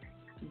quitting,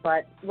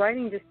 but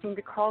writing just seemed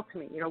to call to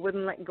me,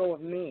 wouldn't let go of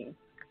me.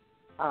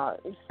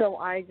 So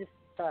I just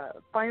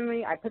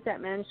finally I put that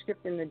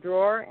manuscript in the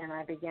drawer, and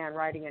I began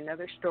writing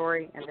another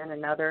story and then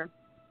another.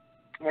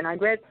 And I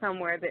read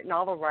somewhere that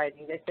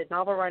they said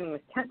novel writing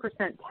was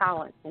 10%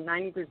 talent and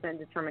 90%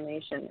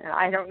 determination. And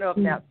I don't know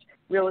if that's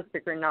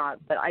realistic or not,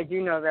 but I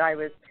do know that I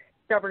was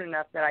stubborn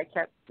enough that I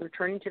kept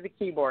returning to the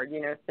keyboard,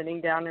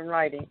 sitting down and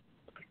writing.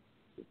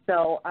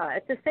 So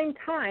at the same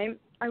time,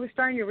 I was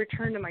starting to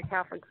return to my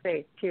Catholic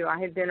faith, too. I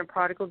had been a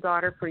prodigal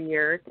daughter for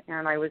years,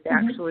 and I was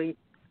actually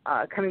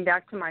coming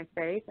back to my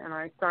faith, and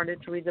I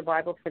started to read the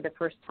Bible for the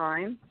first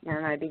time,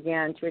 and I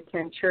began to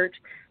attend church.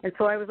 And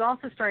so I was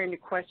also starting to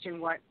question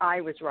what I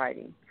was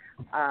writing.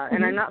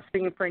 And I'm not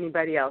speaking for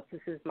anybody else.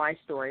 This is my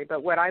story.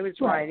 But what I was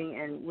writing,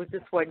 and was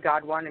this what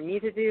God wanted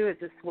me to do? Is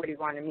this what he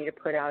wanted me to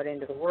put out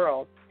into the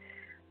world?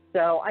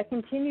 So I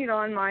continued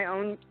on my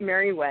own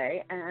merry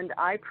way, and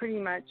I pretty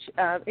much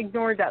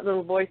ignored that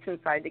little voice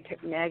inside that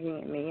kept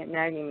nagging at me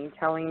and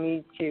telling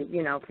me to,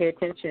 pay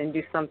attention and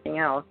do something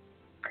else.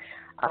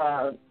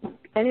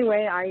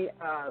 Anyway, I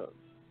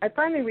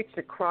finally reached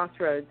a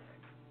crossroads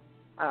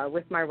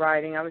with my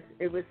writing.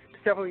 It was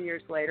several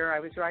years later. I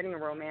was writing a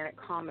romantic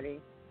comedy,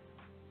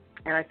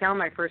 and I found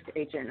my first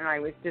agent, and I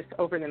was just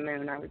over the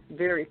moon. I was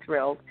very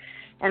thrilled.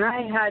 And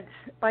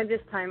by this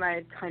time, I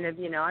had kind of,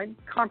 I'd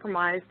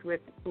compromised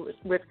with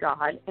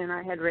God, and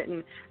I had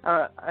written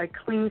a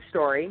clean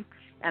story,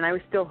 and I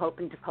was still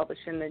hoping to publish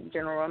in the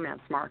general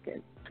romance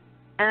market.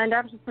 And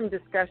after some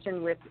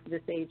discussion with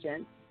this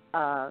agent,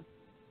 I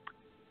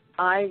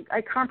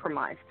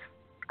compromised.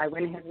 I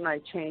went ahead and I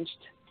changed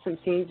some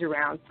scenes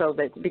around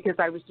because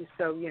I was just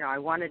so, I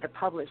wanted to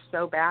publish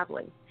so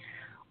badly.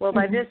 Well,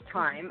 by this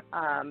time,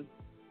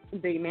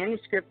 the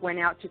manuscript went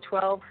out to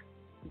 12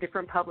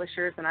 different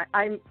publishers, and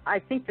I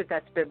think that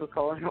that's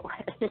biblical in a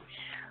way.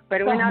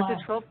 But it went out to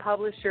 12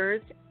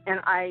 publishers,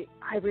 and I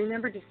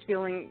remember just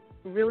feeling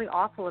really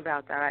awful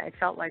about that. I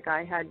felt like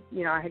I had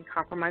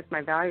compromised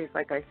my values,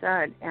 like I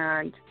said,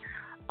 and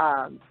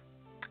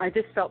I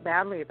just felt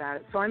badly about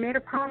it. So I made a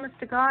promise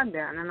to God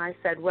then, and I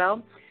said,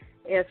 well,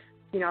 if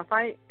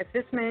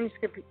this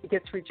manuscript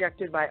gets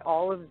rejected by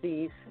all of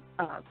these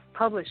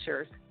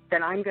publishers,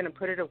 then I'm going to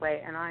put it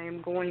away, and I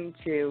am going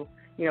to,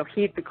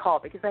 heed the call,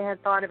 because I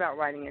had thought about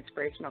writing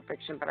inspirational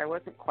fiction, but I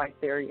wasn't quite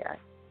there yet.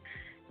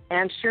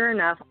 And sure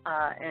enough,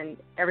 and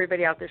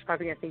everybody out there is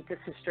probably going to think this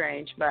is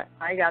strange, but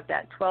I got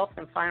that 12th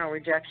and final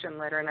rejection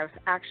letter, and I was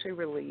actually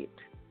relieved.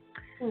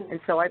 And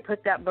so I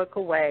put that book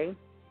away.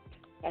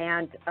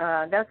 And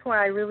that's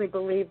why I really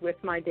believe with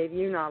my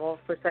debut novel,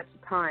 For Such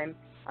a Time,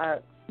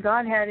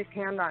 God had his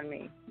hand on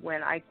me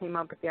when I came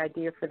up with the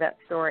idea for that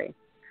story.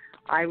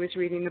 I was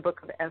reading the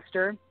book of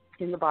Esther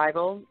in the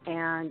Bible,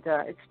 and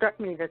it struck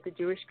me that the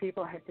Jewish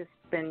people had just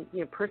been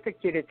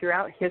persecuted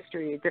throughout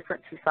history,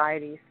 different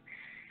societies.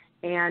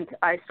 And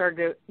I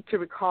started to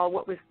recall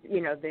what was,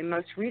 the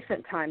most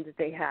recent time that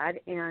they had,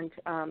 and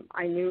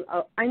I knew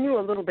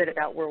a little bit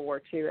about World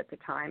War II at the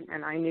time,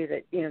 and I knew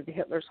that, the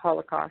Hitler's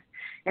Holocaust.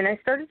 And I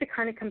started to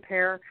kind of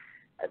compare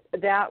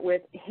that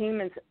with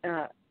Haman's,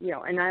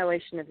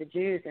 annihilation of the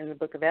Jews in the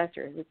book of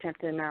Esther, his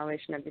attempted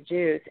annihilation of the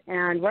Jews.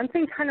 And one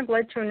thing kind of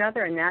led to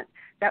another, and that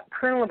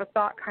kernel of a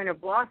thought kind of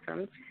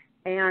blossomed.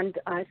 And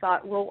I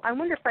thought, well, I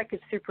wonder if I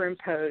could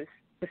superimpose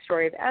the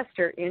story of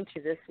Esther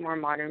into this more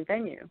modern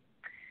venue.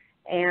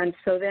 And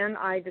so then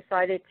I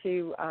decided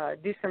to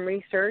do some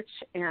research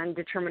and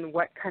determine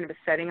what kind of a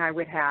setting I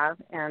would have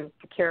and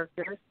the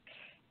characters.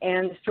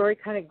 And the story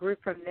kind of grew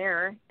from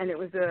there. And it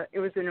was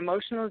an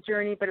emotional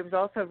journey, but it was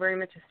also very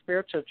much a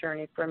spiritual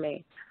journey for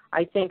me.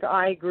 I think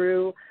I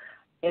grew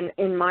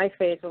in my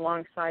faith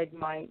alongside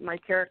my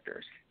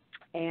characters.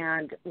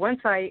 And once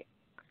I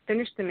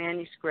finished the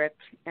manuscript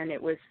and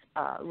it was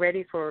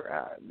ready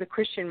for the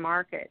Christian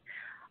market,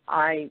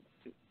 I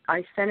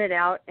sent it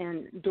out,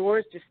 and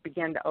doors just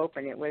began to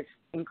open. It was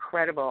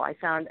incredible. I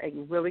found a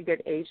really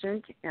good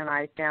agent, and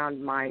I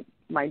found my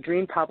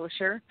dream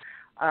publisher.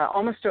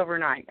 almost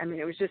overnight. I mean,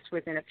 it was just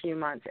within a few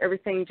months.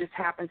 Everything just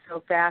happened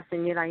so fast,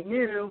 and yet I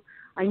knew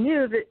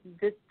that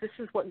this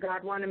is what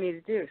God wanted me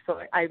to do.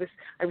 So I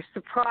was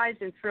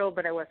surprised and thrilled,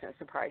 but I wasn't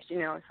surprised. You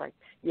know, it's like,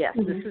 yes,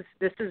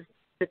 this is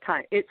the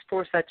time. It's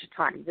for such a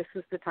time. This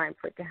is the time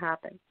for it to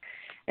happen.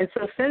 And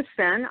so since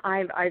then,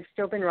 I've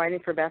still been writing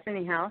for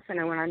Bethany House, and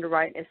I went on to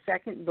write a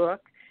second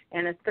book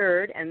and a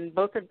third, and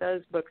both of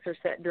those books are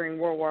set during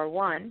World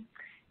War I,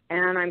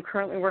 and I'm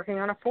currently working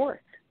on a fourth.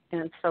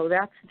 And so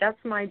that's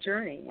my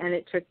journey, and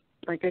it took,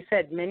 like I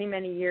said, many,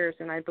 many years,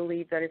 and I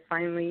believe that I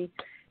finally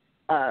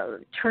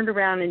turned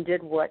around and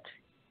did what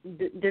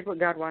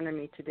God wanted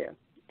me to do.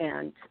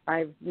 And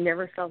I've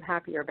never felt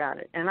happier about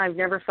it, and I've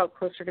never felt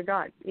closer to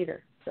God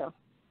either. So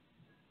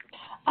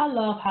I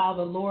love how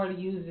the Lord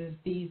uses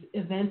these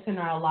events in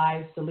our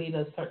lives to lead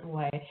us a certain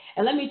way.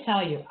 And let me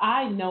tell you,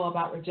 I know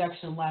about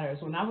rejection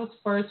letters. When I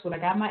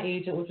got my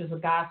agent, which is a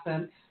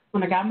godsend,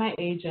 when I got my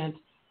agent,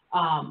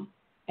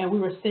 and we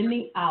were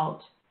sending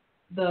out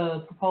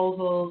the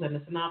proposals and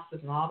the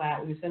synopsis and all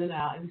that, we were sending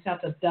out, and we sent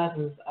out to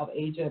dozens of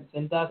agents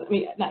and dozens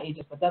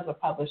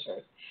of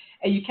publishers.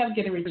 And you kept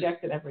getting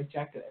rejected and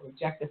rejected and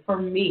rejected. For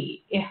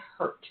me, it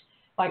hurt.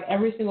 Like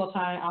every single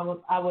time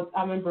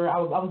I remember I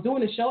was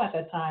doing a show at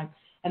that time,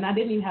 and I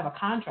didn't even have a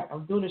contract. I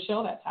was doing a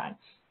show that time.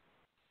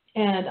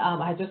 And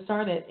I just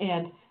started,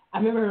 and I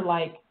remember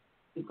like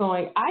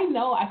going, I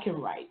know I can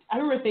write. I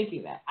remember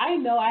thinking that. I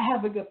know I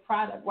have a good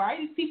product. Why are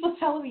these people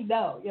telling me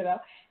no, you know?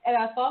 And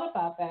I thought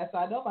about that, so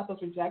I know about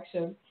those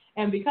rejections.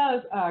 And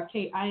because,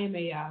 Kate, I am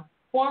a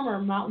former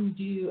Mountain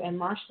Dew and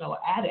marshmallow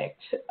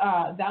addict,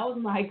 that was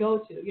my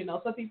go-to. You know,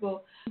 some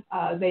people,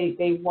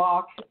 they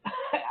walk.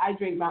 I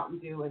drink Mountain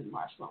Dew and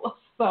marshmallows.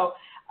 So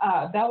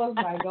that was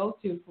my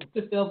go-to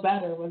to feel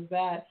better was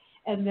that.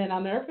 And then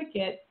I'll never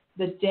forget,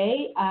 the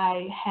day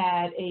I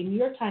had a New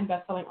York Times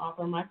bestselling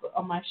author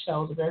on my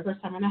show, the very first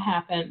time it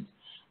happened,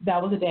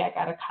 that was the day I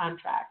got a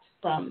contract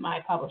from my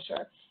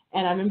publisher.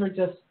 And I remember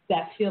just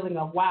that feeling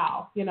of,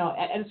 wow, you know,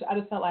 I just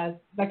felt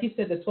like you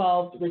said, the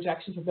 12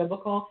 rejections were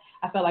biblical.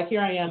 I felt like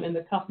here I am in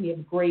the company of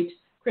a great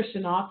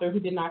Christian author who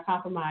did not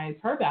compromise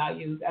her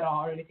values at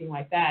all or anything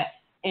like that.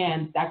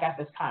 And I got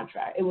this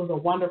contract. It was a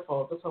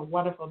wonderful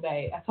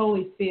day. I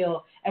totally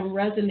feel and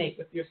resonate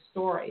with your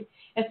story,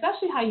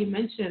 especially how you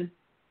mentioned,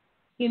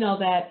 you know,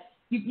 that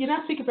you're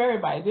not speaking for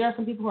everybody. There are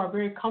some people who are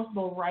very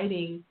comfortable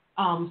writing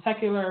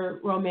secular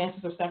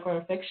romances or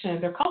secular fiction.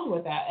 They're comfortable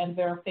with that, and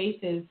their faith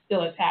is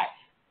still intact.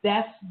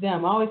 That's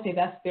them. I always say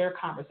that's their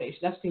conversation.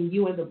 That's between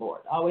you and the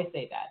Lord. I always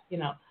say that, you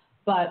know.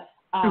 But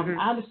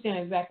I understand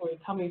exactly where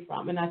you're coming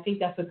from, and I think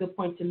that's a good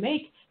point to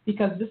make,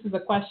 because this is a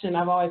question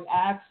I've always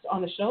asked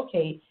on the show,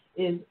 Kate,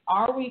 is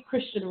are we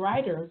Christian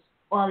writers,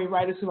 or are we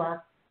writers who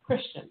are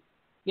Christian?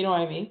 You know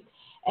what I mean?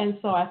 And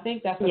so I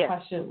think that's a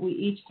question we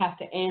each have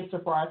to answer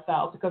for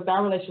ourselves, because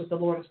our relationship with the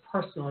Lord is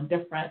personal and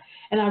different.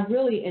 And I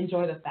really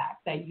enjoy the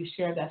fact that you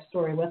shared that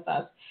story with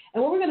us.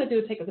 And what we're going to do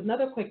is take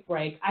another quick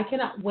break. I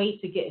cannot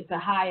wait to get into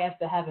High as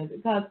the Heavens,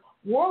 because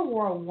World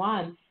War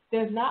I,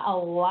 there's not a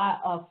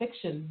lot of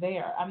fiction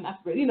there.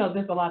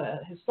 There's a lot of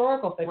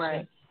historical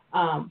fiction,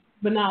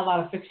 but not a lot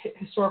of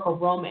historical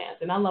romance.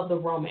 And I love the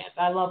romance.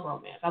 I love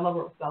romance. I love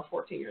it since I was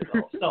 14 years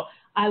old. So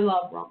I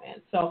love romance.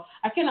 So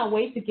I cannot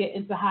wait to get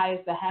into High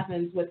as the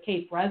Heavens with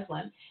Kate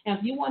Breslin. And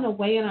if you want to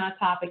weigh in on a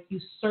topic, you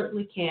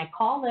certainly can.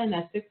 Call in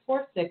at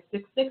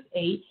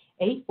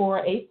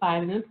 646-668-8485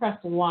 and then press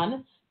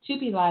 1 to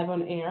be live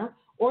on air.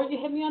 Or you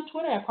hit me on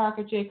Twitter at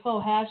Parker J.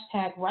 Cole,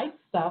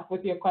 #WriteStuff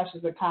with your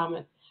questions or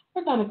comments.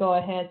 We're going to go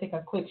ahead and take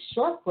a quick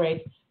short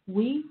break.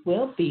 We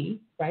will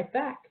be right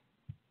back.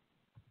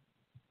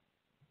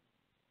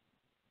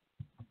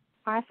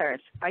 Authors,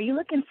 are you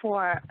looking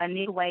for a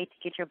new way to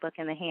get your book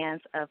in the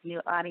hands of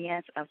new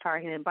audience of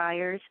targeted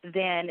buyers?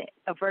 Then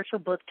a virtual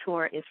book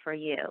tour is for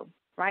you.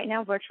 Right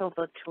now, virtual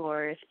book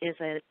tours is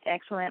an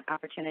excellent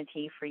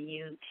opportunity for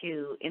you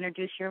to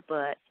introduce your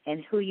book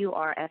and who you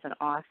are as an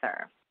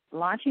author.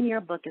 Launching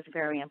your book is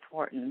very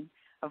important.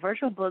 A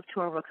virtual book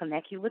tour will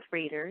connect you with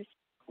readers.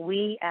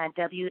 We at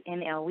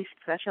WNL, we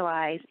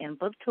specialize in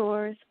book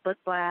tours, book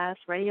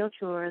blasts, radio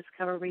tours,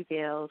 cover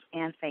reveals,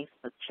 and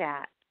Facebook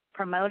chat.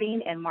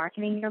 Promoting and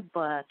marketing your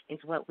book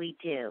is what we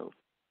do.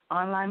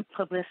 Online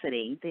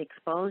publicity, the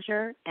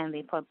exposure and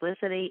the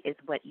publicity is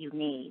what you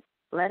need.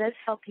 Let us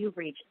help you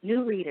reach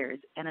new readers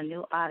and a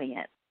new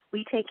audience.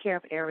 We take care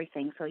of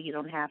everything so you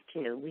don't have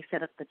to. We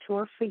set up the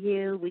tour for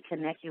you. We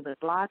connect you with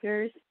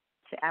bloggers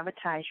to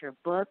advertise your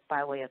book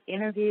by way of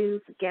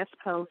interviews, guest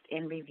posts,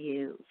 and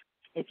reviews.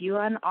 If you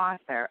are an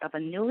author of a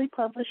newly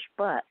published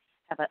book,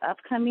 have an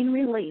upcoming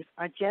release,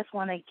 or just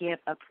want to give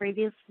a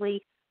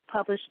previously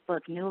published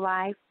book new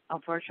life, a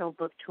virtual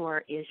book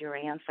tour is your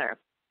answer.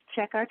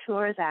 Check our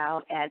tours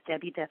out at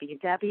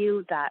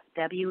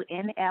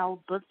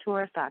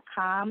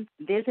www.wnlbooktours.com.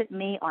 Visit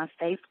me on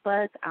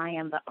Facebook. I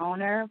am the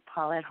owner,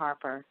 Paulette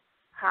Harper.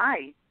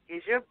 Hi.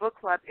 Is your book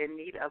club in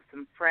need of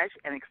some fresh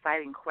and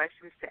exciting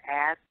questions to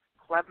ask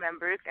club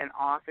members and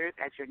authors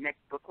at your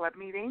next book club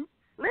meeting?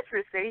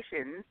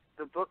 Literations,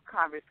 the book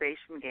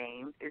conversation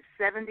game, is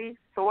 70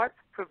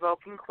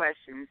 thought-provoking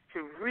questions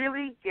to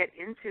really get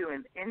into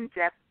an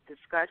in-depth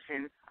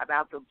discussion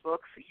about the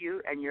books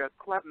you and your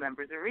club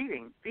members are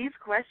reading. These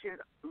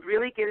questions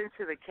really get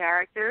into the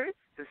characters,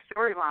 the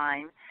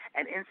storyline,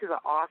 and into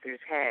the author's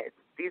head.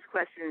 These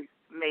questions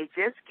may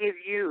just give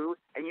you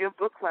and your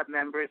book club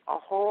members a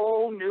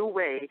whole new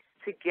way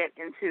to get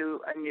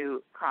into a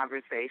new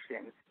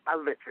conversation, a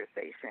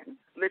literation.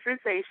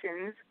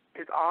 Literations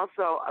is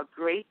also a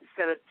great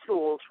set of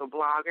tools for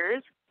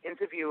bloggers,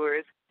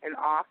 interviewers, and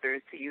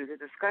authors to use as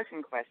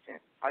discussion questions.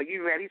 Are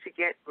you ready to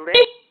get lit?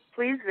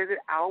 Please visit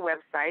our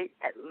website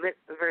at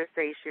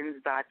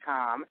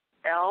litversations.com,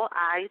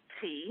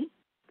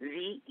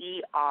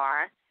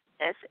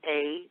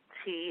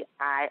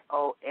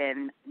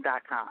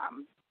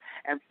 litversation.com.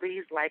 And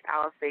please like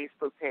our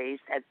Facebook page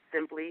at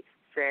Simply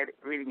Said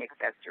Reading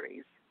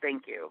Accessories.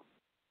 Thank you.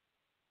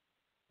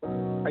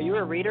 Are you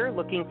a reader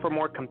looking for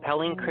more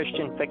compelling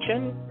Christian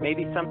fiction?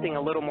 Maybe something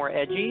a little more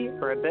edgy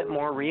or a bit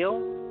more real?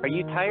 Are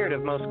you tired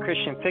of most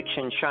Christian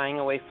fiction shying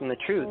away from the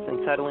truth and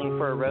settling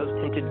for a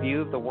rose-tinted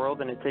view of the world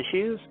and its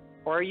issues?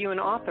 Or are you an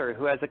author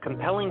who has a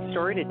compelling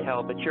story to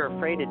tell, but you're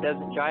afraid it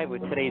doesn't jive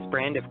with today's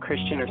brand of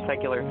Christian or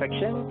secular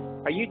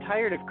fiction? Are you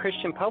tired of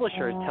Christian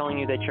publishers telling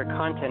you that your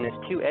content is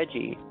too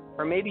edgy?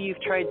 Or maybe you've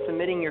tried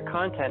submitting your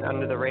content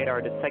under the radar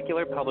to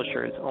secular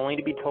publishers only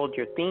to be told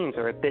your themes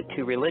are a bit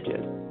too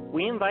religious?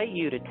 We invite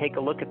you to take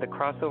a look at the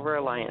Crossover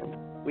Alliance.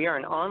 We are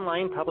an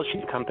online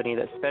publishing company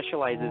that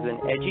specializes in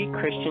edgy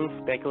Christian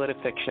speculative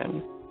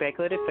fiction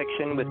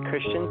with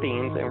Christian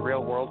themes and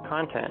real-world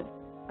content.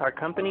 Our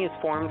company is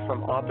formed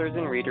from authors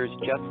and readers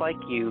just like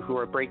you who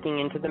are breaking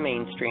into the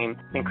mainstream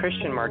and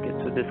Christian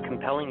markets with this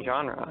compelling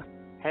genre.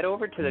 Head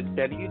over to the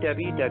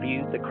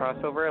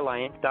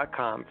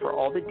www.thecrossoveralliance.com for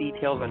all the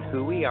details on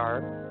who we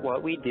are,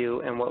 what we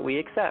do, and what we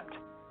accept.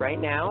 Right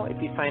now,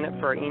 if you sign up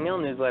for our email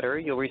newsletter,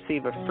 you'll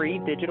receive a free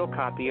digital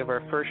copy of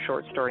our first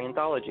short story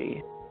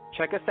anthology.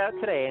 Check us out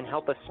today and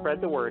help us spread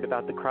the word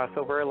about the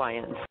Crossover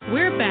Alliance.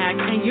 We're back,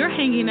 and you're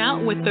hanging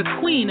out with the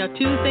queen of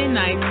Tuesday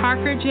night,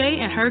 Parker J.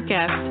 and her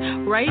guests,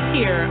 right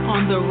here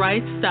on The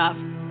Right Stuff.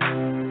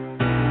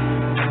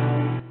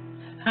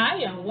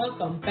 Hi, and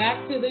welcome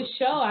back to the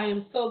show. I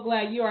am so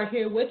glad you are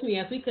here with me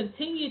as we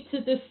continue to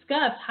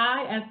discuss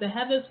High as the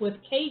Heavens with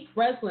Kate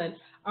Breslin,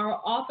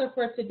 our author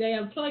for today.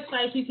 I'm so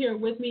excited she's here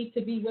with me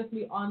to be with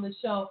me on the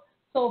show.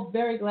 So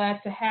very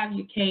glad to have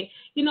you, Kate.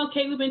 You know,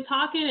 Kate, we've been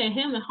talking and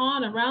him and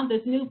hawing around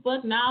this new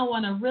book. Now I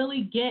want to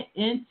really get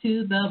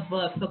into the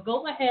book. So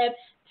go ahead,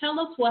 tell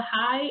us what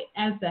High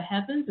as the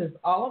Heavens is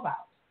all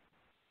about.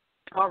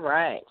 All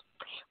right.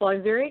 Well,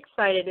 I'm very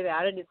excited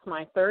about it. It's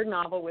my third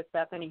novel with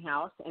Bethany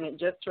House, and it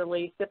just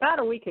released about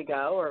a week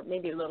ago, or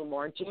maybe a little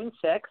more, June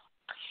 6th.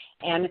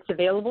 And it's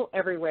available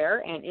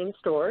everywhere and in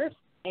stores.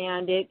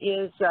 And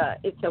it's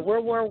a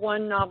World War I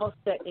novel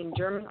set in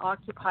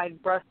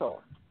German-occupied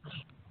Brussels.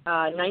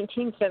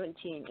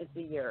 1917 is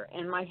the year.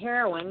 And my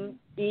heroine,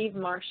 Evelyn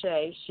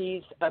Marche,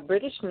 she's a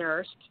British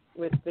nurse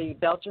with the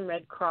Belgian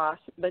Red Cross,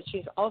 but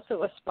she's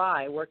also a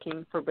spy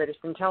working for British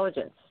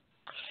intelligence.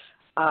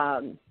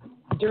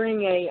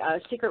 During a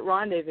secret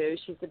rendezvous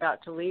she's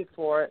about to leave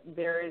for,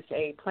 there is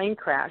a plane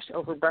crash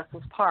over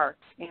Brussels Park,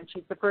 and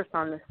she's the first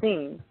on the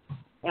scene.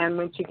 And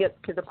when she gets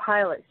to the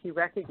pilot, she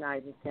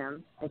recognizes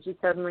him, and she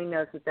suddenly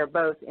knows that they're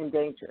both in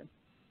danger.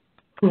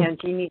 And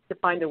she needs to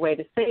find a way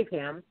to save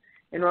him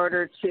in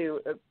order to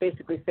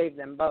basically save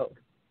them both.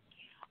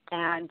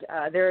 And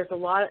there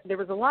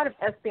was a lot of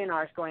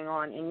espionage going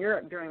on in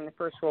Europe during the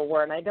First World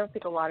War, and I don't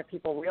think a lot of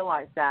people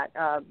realize that.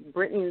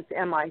 Britain's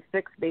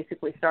MI6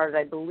 basically started,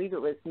 I believe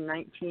it was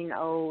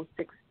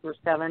 1906 or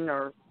 7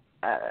 or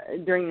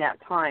during that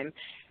time.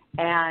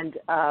 And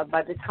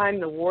by the time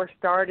the war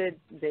started,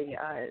 the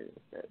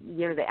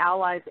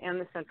Allies and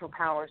the Central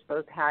Powers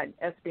both had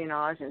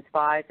espionage and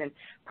spies, and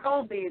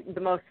probably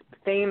the most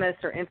famous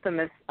or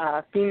infamous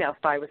female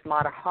spy was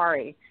Mata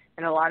Hari,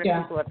 and a lot of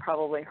people have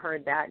probably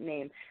heard that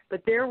name.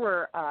 But there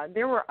were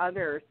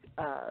others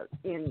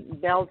in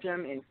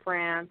Belgium, in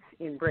France,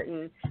 in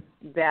Britain,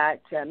 that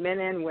men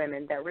and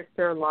women that risked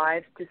their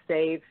lives to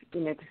save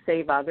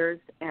others,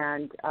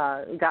 and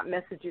got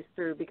messages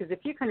through. Because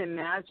if you can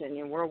imagine,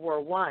 in World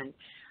War I,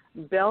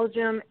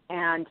 Belgium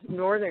and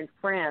northern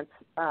France,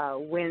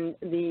 when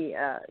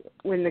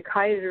the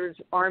Kaiser's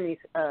armies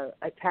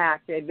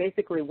attacked, they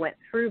basically went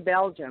through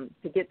Belgium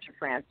to get to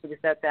France, because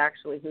that's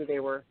actually who they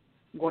were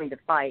going to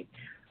fight.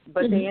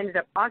 But they ended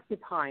up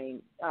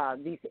occupying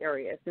these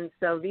areas. And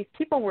so these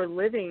people were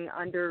living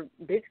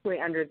basically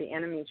under the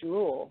enemy's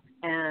rule.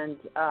 And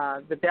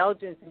the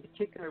Belgians in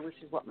particular,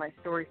 which is what my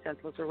story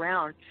centers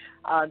around,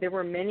 there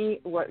were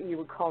many what you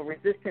would call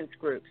resistance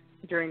groups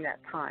during that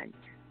time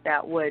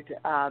that would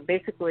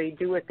basically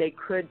do what they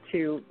could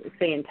to,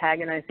 say,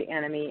 antagonize the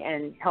enemy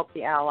and help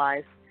the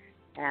Allies.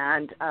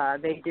 And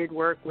they did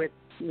work with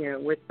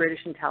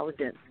British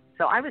intelligence.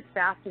 So I was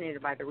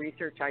fascinated by the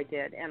research I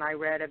did, and I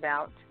read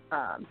about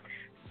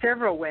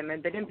several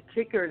women, but in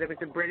particular there was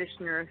a British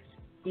nurse,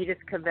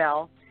 Edith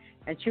Cavell,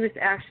 and she was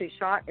actually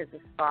shot as a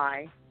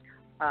spy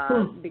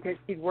because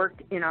she'd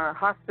worked in a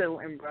hospital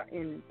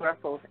in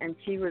Brussels, and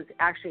she was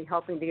actually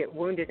helping to get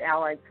wounded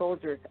Allied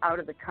soldiers out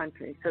of the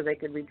country so they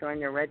could rejoin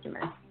their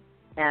regiment.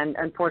 And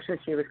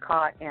unfortunately, she was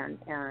caught and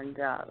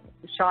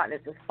shot as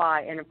a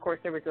spy. And, of course,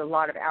 there was a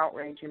lot of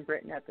outrage in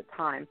Britain at the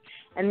time.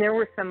 And there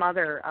were some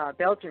other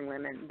Belgian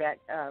women that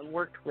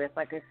worked with,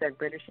 like I said,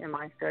 British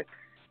MI6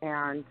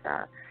 and,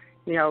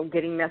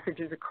 getting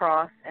messages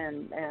across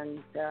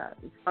and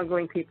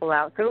smuggling people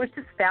out. So it was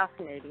just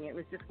fascinating. It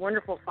was just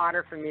wonderful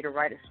fodder for me to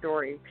write a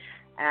story.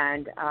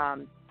 And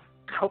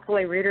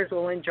hopefully readers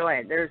will enjoy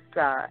it.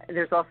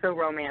 There's also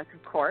romance,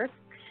 of course.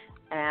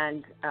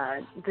 And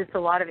just a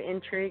lot of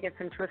intrigue and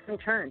some twists and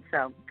turns.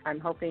 So I'm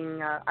hoping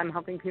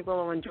people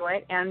will enjoy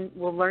it and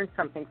will learn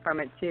something from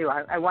it too.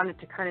 I wanted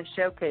to kind of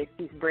showcase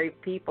these brave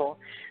people.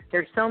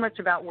 There's so much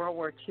about World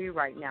War II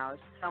right now. There's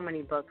so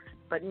many books,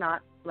 but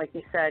not, like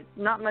you said,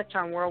 not much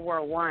on World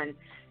War I.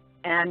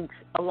 And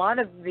a lot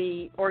of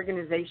the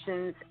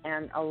organizations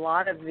and a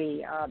lot of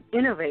the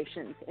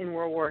innovations in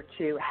World War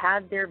II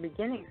had their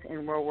beginnings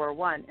in World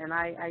War I. And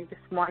I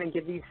just want to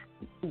give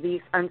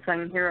these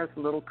unsung heroes a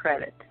little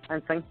credit,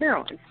 unsung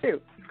heroines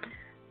too.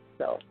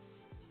 So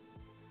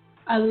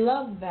I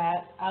love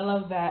that. I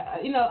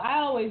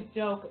always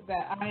joke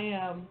that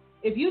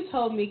if you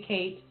told me,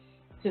 Kate,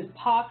 to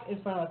talk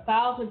in front of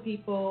 1,000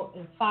 people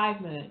in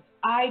 5 minutes,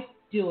 I'd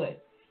do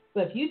it.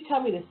 But if you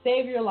tell me to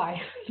save your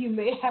life, you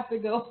may have to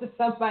go to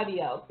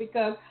somebody else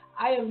because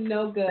I am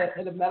no good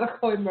in a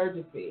medical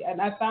emergency.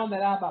 And I found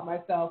that out about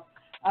myself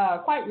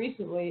quite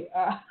recently.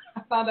 I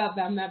found out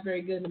that I'm not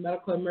very good in a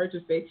medical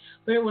emergency,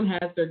 but everyone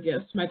has their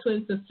gifts. My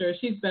twin sister,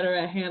 she's better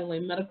at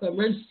handling medical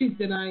emergencies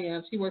than I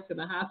am. She works in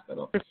the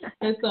hospital.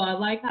 And so I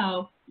like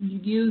how you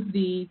use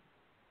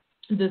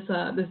this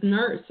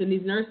nurse, and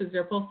these nurses,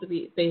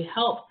 they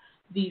help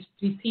these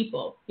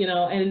people,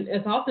 and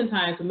it's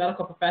oftentimes the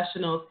medical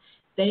professionals,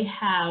 they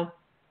have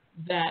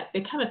that,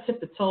 they kind of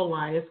tip the toe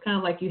line. It's kind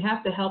of like you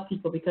have to help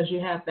people because you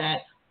have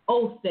that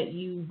oath that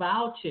you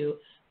vow to,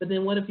 but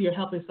then what if you're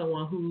helping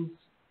someone who's,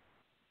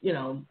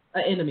 an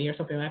enemy or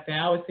something like that? I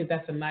always think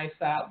that's a nice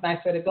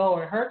way to go.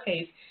 Or in her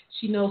case,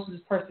 she knows who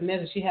this person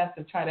is and she has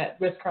to try to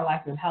risk her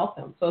life and help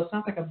them. So it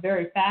sounds like a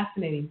very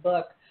fascinating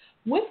book.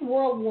 With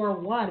World War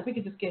I, if we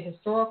could just get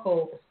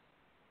historical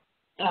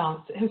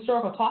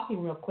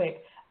talking real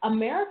quick,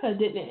 America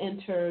didn't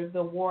enter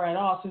the war at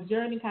all. So is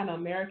there any kind of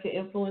American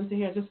influence in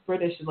here? Just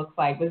British, it looks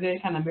like. Was there any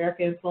kind of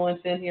American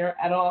influence in here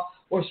at all,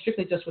 or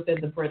strictly just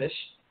within the British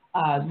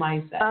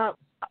mindset?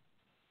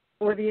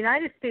 Well, the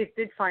United States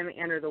did finally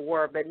enter the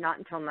war, but not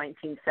until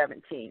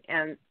 1917.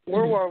 And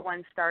World War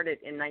I started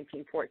in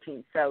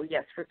 1914. So,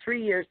 yes, for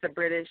 3 years, the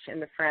British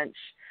and the French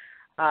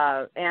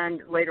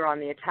and later on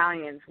the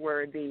Italians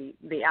were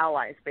the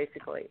Allies,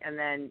 basically. And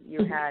then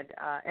you had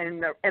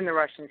and the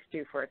Russians,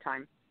 too, for a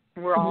time.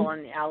 We're all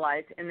on the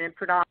Allies, and then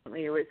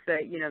predominantly it was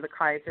the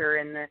Kaiser,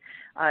 and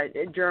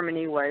the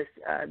Germany was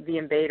the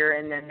invader,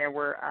 and then there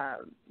were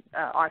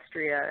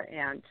Austria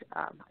and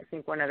I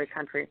think one other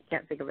country. I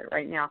can't think of it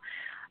right now.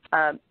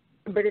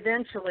 But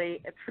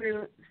eventually,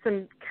 through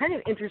some kind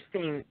of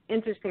interesting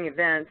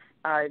events,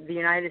 the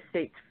United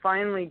States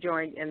finally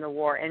joined in the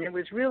war, and it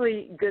was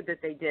really good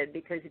that they did,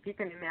 because if you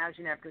can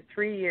imagine, after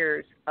 3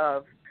 years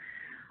of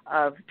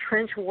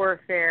trench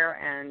warfare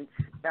and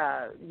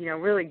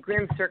really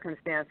grim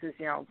circumstances,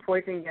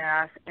 poison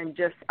gas, and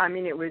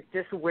it was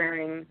just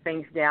wearing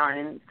things down.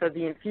 And so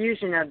the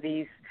infusion of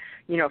these,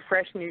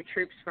 fresh new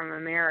troops from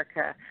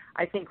America,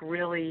 I think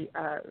really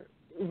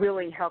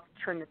helped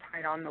turn the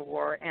tide on the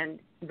war. And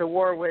the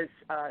war was,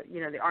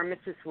 the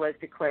armistice was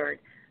declared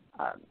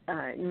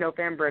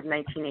November of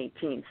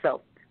 1918.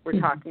 So we're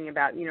talking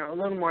about, a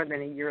little more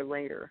than a year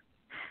later.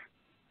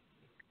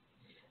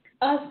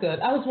 That's good.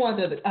 I just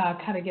wanted to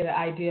kind of get an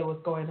idea of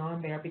what's going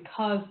on there,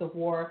 because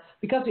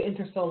we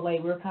entered so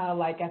late. We were kind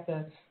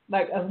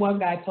of one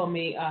guy told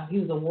me he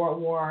was a World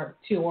War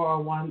II,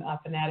 World War I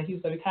fanatic. He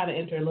said we kind of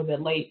entered a little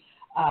bit late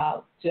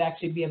to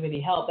actually be of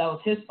any help. That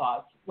was his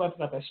thoughts. Whether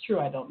that's true,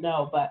 I don't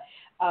know, but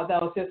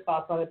that was his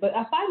thoughts on it. But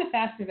I find it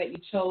fascinating that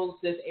you chose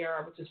this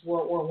era, which is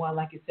World War I.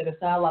 Like you said,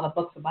 there's not a lot of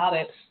books about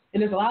it,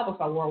 and there's a lot of books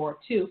about World War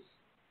II.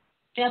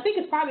 And I think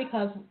it's probably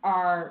because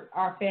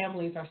our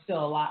families are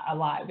still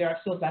alive. There are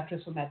still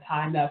veterans from that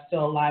time that are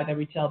still alive that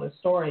retell their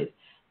stories.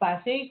 But I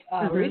think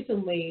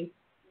recently,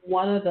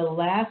 one of the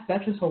last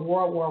veterans from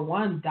World War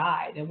I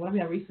died. And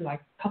recently, like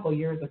a couple of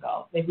years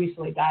ago, they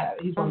recently died.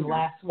 He's one of the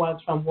last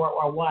ones from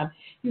World War I.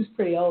 He was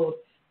pretty old.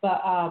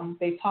 But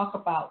they talk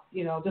about,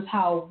 just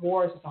how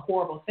war is just a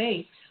horrible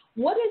thing.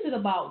 What is it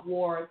about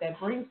war that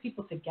brings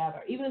people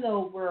together? Even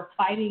though we're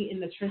fighting in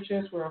the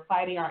trenches, we're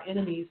fighting our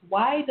enemies,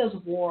 why does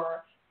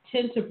war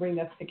tend to bring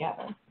us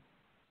together?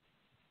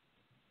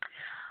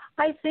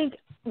 I think,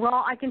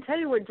 well, I can tell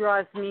you what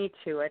draws me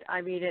to it.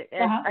 I mean,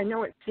 I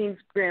know it seems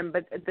grim,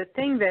 but the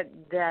thing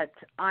that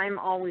I'm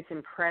always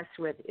impressed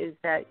with is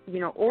that,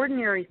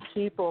 ordinary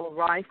people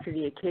rise to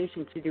the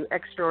occasion to do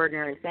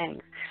extraordinary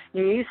things.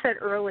 You said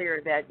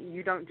earlier that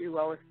you don't do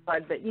well with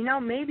blood, but,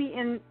 maybe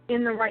in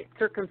the right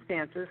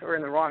circumstances or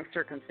in the wrong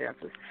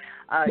circumstances.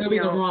 Maybe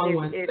the wrong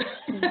one.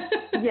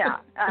 Yeah.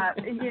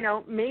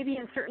 Maybe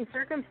in certain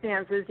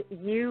circumstances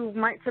you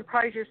might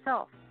surprise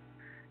yourself.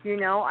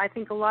 I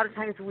think a lot of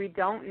times we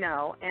don't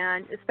know,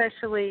 and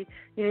especially,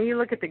 you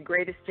look at the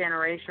greatest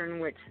generation,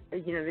 which,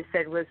 they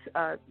said was,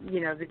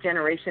 the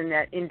generation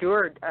that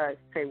endured,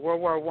 say,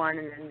 World War I and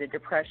then the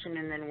Depression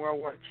and then World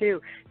War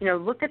II.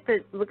 Look at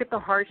the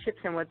hardships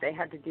and what they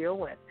had to deal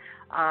with.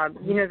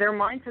 Their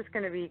minds is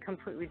going to be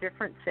completely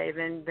different, say,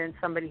 than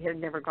somebody who had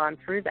never gone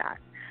through that.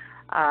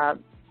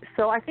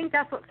 So I think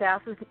that's what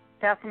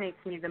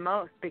fascinates me the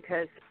most,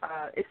 because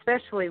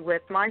especially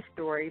with my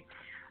story,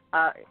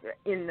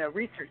 in the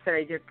research that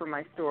I did for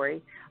my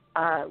story,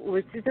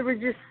 there were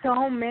just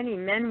so many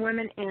men,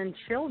 women, and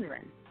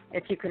children,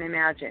 if you can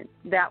imagine,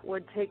 that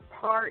would take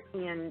part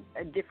in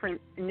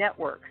different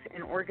networks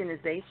and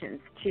organizations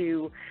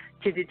to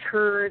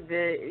deter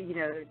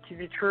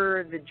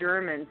the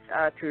Germans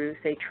through,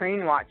 say,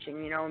 train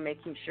watching,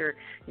 making sure,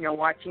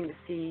 watching to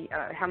see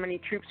how many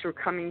troops were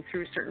coming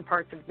through certain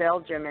parts of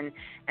Belgium,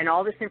 and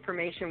all this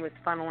information was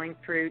funneling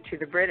through to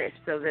the British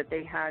so that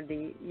they had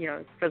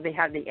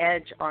the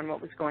edge on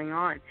what was going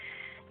on.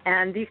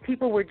 And these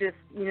people were just,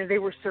 they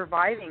were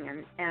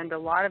surviving, and a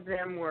lot of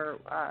them were,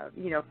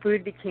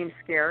 food became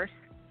scarce.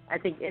 I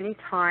think any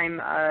time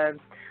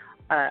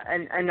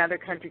another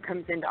country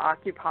comes in to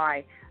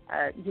occupy,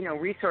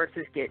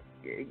 resources get,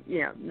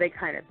 they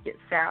kind of get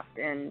sapped,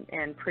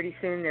 and pretty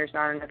soon there's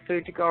not enough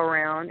food to go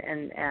around,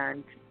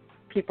 and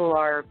people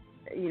are,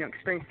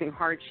 experiencing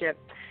hardship,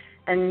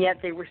 and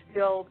yet they were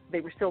still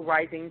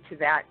rising to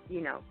that,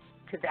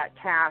 to that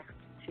task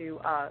to,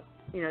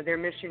 their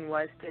mission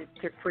was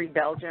to free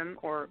Belgium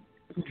or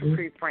to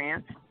free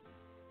France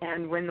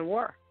and win the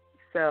war.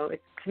 So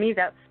to me,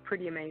 that's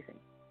pretty amazing.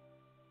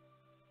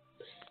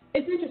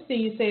 It's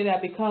interesting you say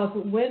that, because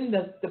when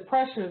the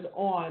pressure's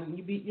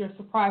on, you're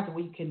surprised at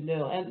what you can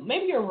do. And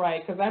maybe you're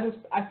right, because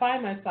I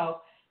find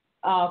myself,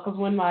 because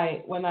when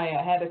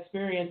I had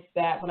experienced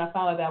that, when I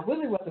found out that I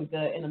really wasn't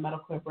good in a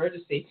medical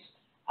emergency,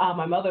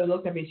 my mother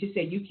looked at me and she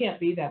said, "You can't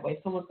be that way.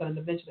 Someone's going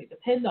to eventually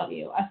depend on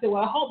you." I said,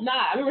 "Well, I hope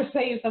not." I remember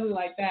saying something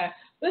like that.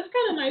 But it's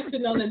kind of nice to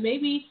know that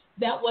maybe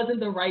that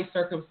wasn't the right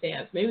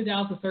circumstance. Maybe that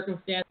was a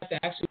circumstance that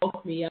actually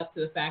woke me up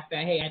to the fact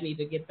that, hey, I need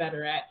to get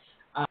better at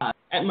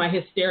my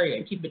hysteria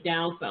and keep it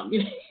down some.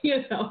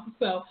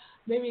 So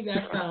maybe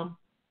that's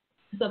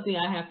something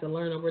I have to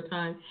learn over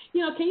time.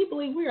 Can you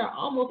believe we are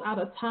almost out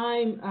of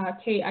time,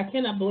 Kate? I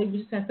cannot believe we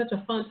just had such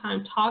a fun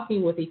time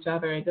talking with each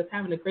other and just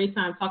having a great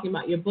time talking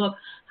about your book,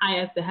 High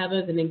as the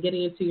Heavens, and then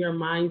getting into your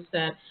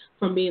mindset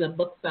from being a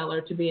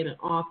bookseller to being an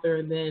author,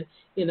 and then,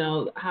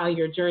 how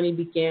your journey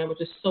began, which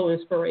is so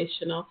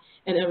inspirational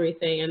and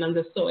everything. And I'm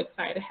just so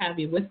excited to have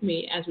you with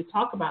me as we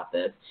talk about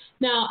this.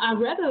 Now, I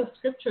read a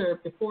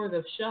scripture before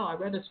the show. I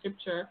read a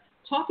scripture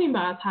talking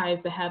about High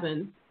as the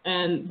Heavens,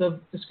 and the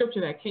scripture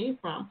that came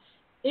from.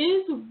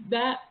 Is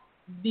that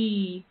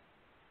the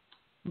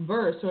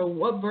verse, or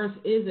what verse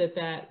is it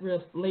that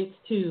relates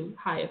to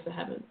High as the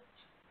Heavens?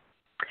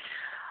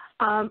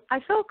 I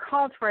felt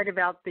called to write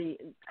about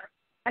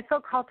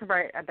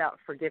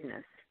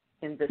forgiveness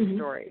in this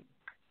story,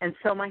 and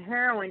so my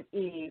heroine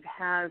Eve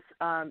has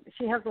a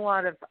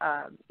lot of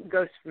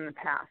ghosts from the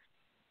past,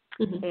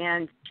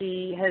 and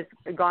she has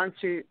gone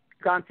through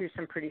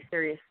some pretty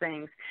serious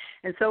things,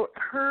 and so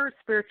her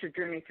spiritual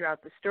journey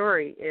throughout the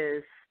story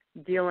is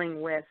dealing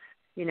with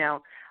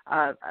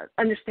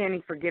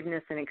understanding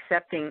forgiveness and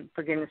accepting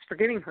forgiveness,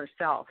 forgiving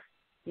herself,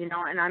 and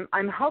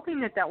I'm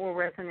hoping that will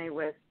resonate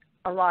with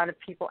a lot of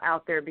people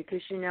out there,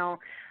 because,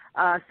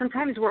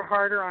 sometimes we're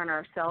harder on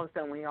ourselves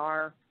than we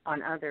are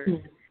on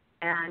others.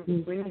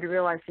 And we need to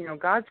realize,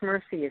 God's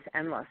mercy is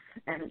endless,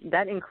 and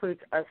that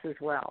includes us as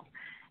well.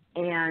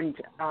 And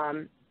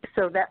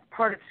so that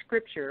part of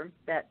Scripture,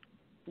 that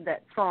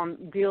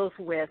psalm deals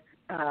with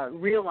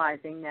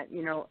realizing that,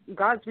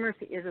 God's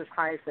mercy is as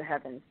high as the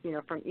heavens,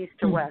 from east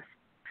to west.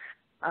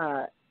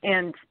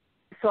 And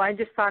so I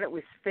just thought it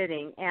was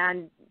fitting.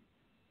 And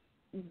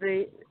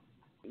the,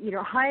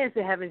 high as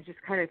the heavens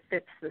just kind of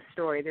fits the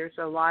story. There's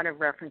a lot of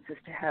references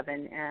to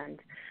heaven.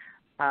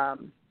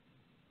 And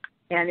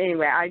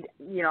anyway, I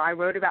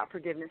wrote about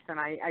forgiveness, and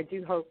I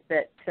do hope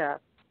that,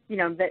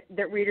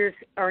 that readers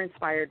are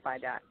inspired by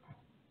that,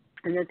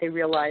 and that they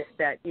realize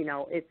that,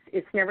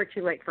 it's never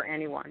too late for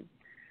anyone.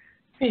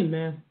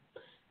 Amen.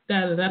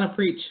 That'll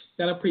preach.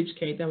 That'll preach,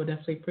 Kate. That would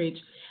definitely preach.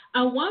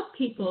 I want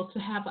people to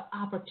have an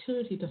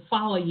opportunity to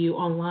follow you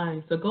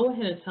online. So go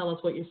ahead and tell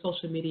us what your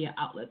social media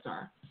outlets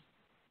are.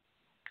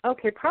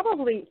 Okay,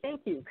 probably.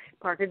 Thank you,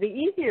 Parker. The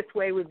easiest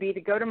way would be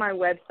to go to my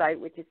website,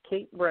 which is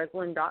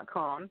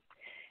katebreslin.com,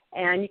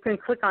 and you can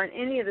click on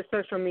any of the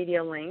social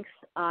media links.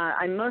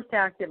 I'm most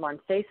active on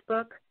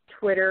Facebook,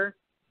 Twitter,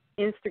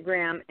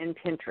 Instagram, and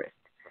Pinterest.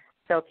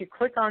 So if you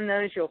click on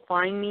those, you'll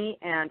find me,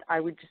 and I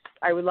would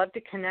love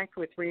to connect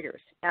with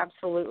readers.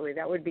 Absolutely,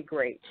 that would be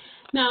great.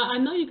 Now, I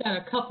know you got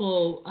a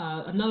couple,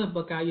 another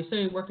book out. You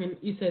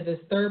said this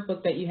third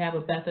book that you have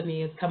with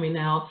Bethany is coming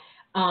out,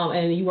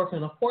 and you're working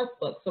on a fourth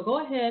book. So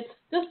go ahead.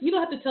 You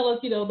don't have to tell us,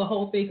 the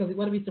whole thing because we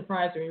want to be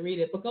surprised when we read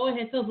it. But go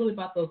ahead, tell us a little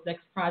about those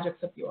next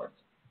projects of yours.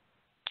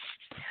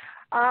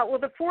 Well,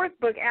 the fourth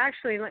book,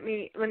 actually, let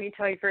me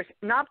tell you first.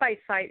 Not by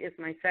Sight is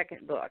my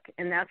second book,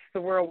 and that's the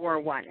World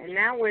War I. And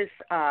that was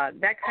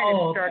that kind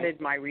of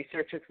started my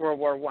research with World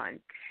War I.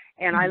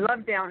 And I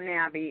love Downton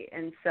Abbey,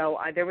 and so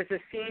there was a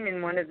scene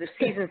in one of the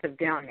seasons of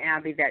Downton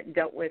Abbey that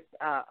dealt with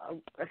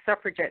a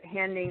suffragette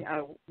handing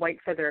a white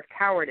feather of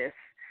cowardice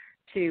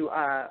to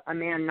a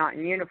man not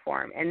in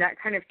uniform, and that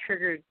kind of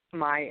triggered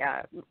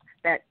my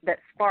that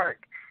spark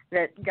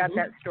that got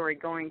that story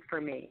going for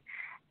me.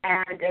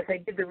 And as I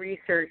did the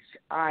research,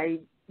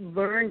 I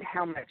learned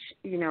how much,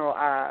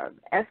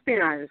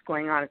 espionage was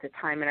going on at the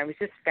time, and I was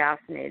just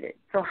fascinated.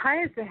 So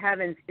High as the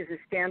Heavens is a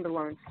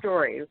standalone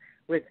story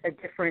with a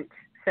different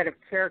set of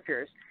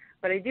characters,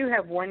 but I do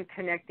have one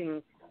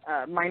connecting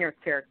minor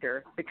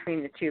character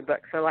between the two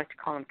books. So I like to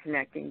call them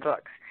connecting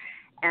books.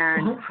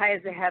 And High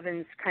as the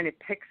Heavens kind of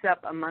picks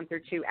up a month or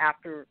two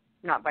after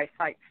Not by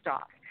Sight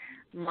stops.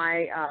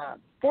 My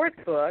fourth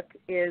book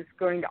is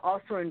going to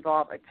also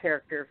involve a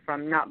character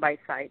from Not by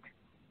Sight,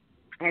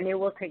 and it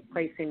will take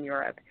place in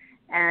Europe.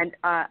 And,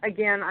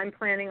 again, I'm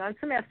planning on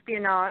some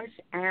espionage,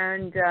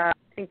 and I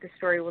think the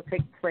story will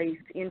take place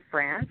in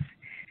France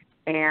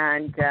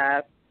and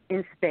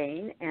in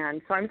Spain.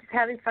 And so I'm just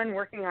having fun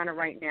working on it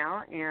right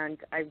now, and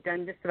I've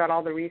done just about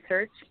all the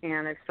research,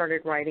 and I've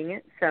started writing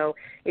it. So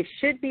it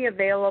should be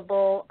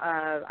available.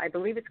 I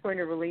believe it's going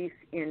to release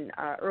in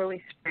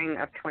early spring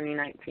of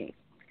 2019.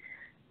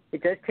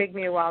 It does take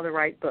me a while to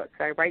write books.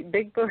 I write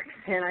big books,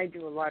 and I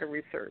do a lot of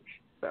research.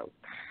 So,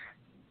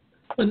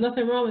 well,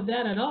 nothing wrong with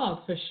that at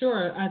all, for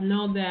sure. I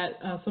know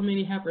that so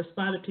many have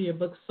responded to your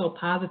books so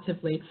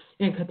positively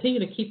and continue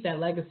to keep that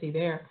legacy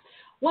there.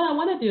 What I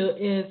want to do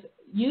is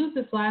use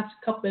this last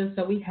couple minutes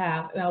that we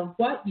have, and I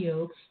want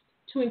you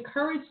to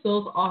encourage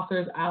those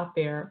authors out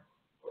there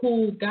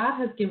who God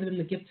has given them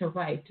the gift to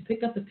write, to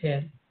pick up the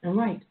pen and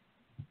write.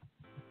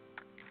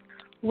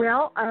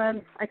 Well,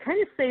 I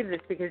kind of saved this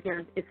because,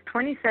 it's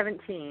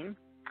 2017,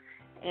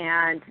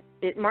 and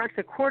it marks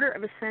a quarter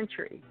of a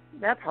century.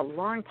 That's a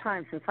long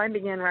time since I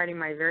began writing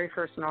my very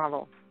first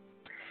novel.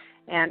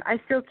 And I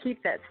still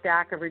keep that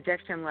stack of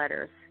rejection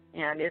letters,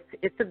 and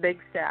it's a big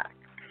stack,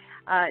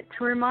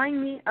 to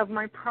remind me of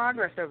my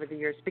progress over the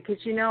years because,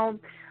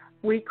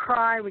 we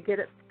cry, we get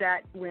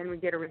upset when we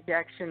get a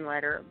rejection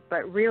letter,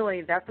 but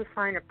really that's a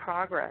sign of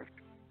progress.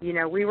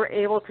 We were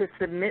able to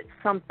submit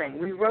something.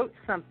 We wrote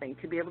something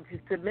to be able to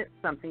submit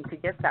something to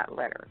get that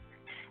letter.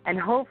 And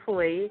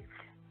hopefully,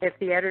 if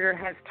the editor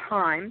has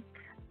time,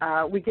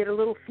 we get a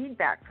little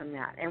feedback from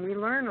that, and we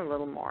learn a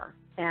little more.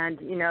 And,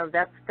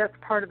 that's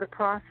part of the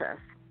process.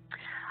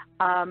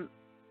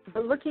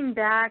 But looking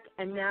back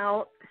and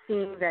now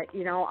seeing that,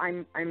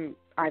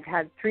 I've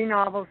had 3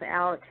 novels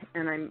out,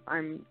 and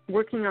I'm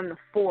working on the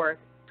 4th,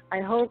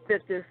 I hope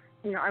that this,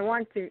 I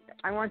want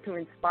to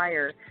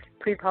inspire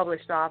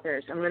pre-published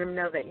authors and let them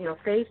know that,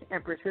 faith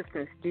and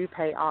persistence do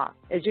pay off.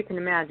 As you can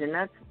imagine,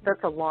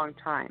 that's a long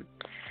time.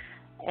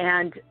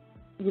 And,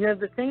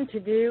 the thing to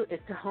do is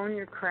to hone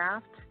your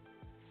craft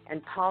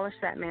and polish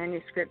that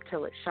manuscript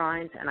till it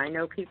shines. And I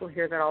know people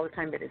hear that all the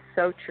time, but it's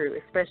so true,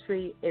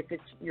 especially if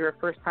you're a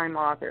first-time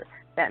author.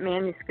 That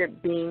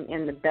manuscript being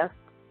in the best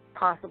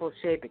possible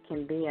shape it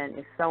can be in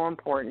is so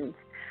important.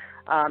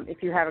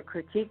 If you have a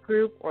critique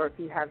group or if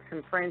you have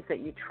some friends that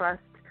you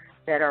trust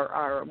that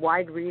are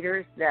wide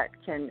readers that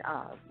can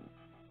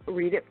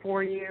read it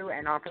for you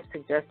and offer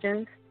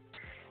suggestions.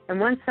 And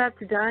once that's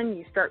done,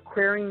 you start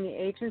querying the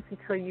agents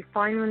until you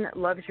find one that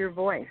loves your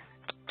voice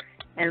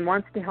and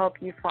wants to help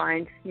you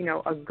find,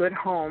 a good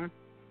home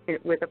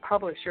with a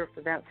publisher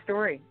for that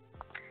story.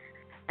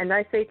 And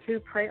I say, too,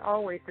 pray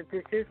always that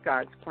this is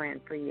God's plan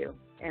for you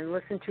and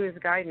listen to his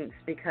guidance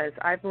because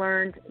I've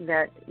learned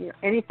that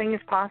anything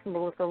is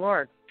possible with the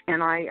Lord,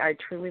 and I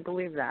truly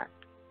believe that.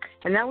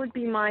 And that would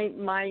be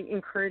my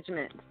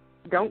encouragement.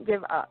 Don't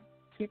give up.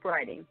 Keep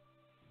writing.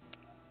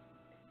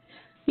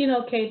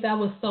 Kate, that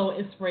was so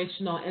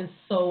inspirational and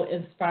so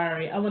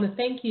inspiring. I want to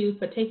thank you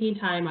for taking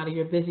time out of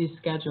your busy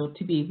schedule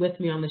to be with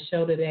me on the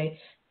show today.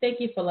 Thank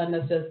you for letting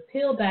us just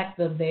peel back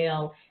the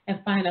veil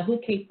and find out who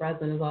Kate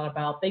Breslin is all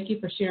about. Thank you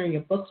for sharing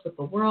your books with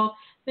the world.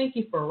 Thank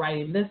you for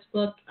writing this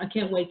book. I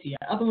can't wait till your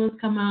other ones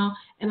come out,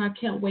 and I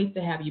can't wait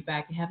to have you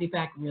back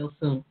real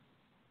soon.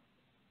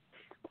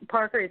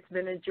 Parker, it's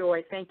been a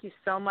joy. Thank you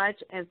so much,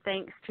 and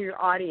thanks to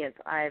your audience.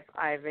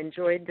 I've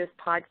enjoyed this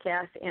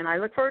podcast, and I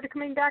look forward to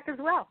coming back as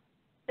well.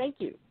 Thank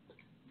you.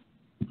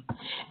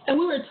 And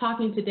we were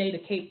talking today to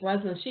Kate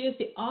Breslin. She is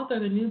the author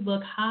of the new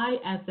book, High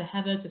as the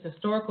Heavens. It's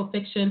historical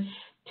fiction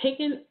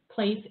taken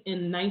place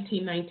in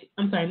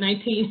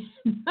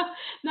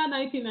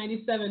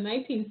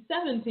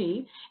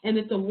 1917, and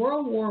it's a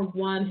World War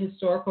I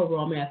historical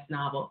romance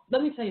novel.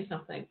 Let me tell you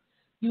something.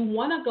 You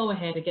want to go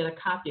ahead and get a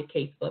copy of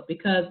Kate's book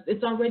because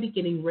it's already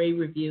getting rave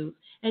reviews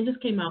and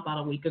just came out about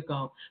a week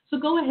ago. So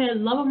go ahead,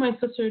 love on my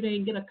sister today,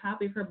 and get a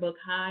copy of her book,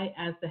 High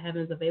as the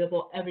Heavens,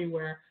 available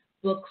everywhere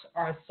books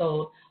are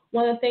sold. I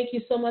want to thank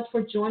you so much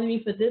for joining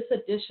me for this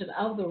edition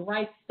of The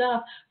Right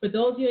Stuff. For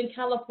those of you in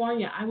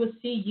California, I will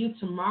see you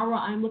tomorrow.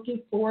 I'm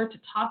looking forward to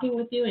talking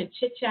with you and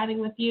chit-chatting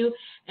with you.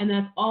 And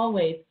as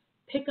always,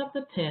 pick up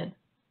the pen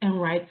and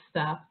write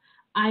stuff.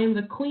 I am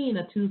the queen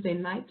of Tuesday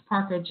nights,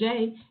 Parker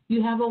J.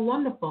 You have a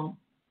wonderful,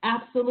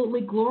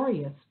 absolutely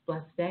glorious,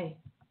 blessed day.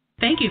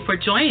 Thank you for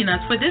joining us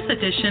for this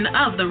edition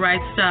of The Right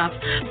Stuff.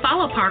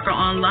 Follow Parker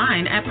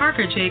online at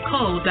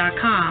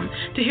parkerjcole.com.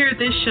 To hear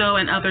this show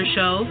and other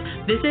shows,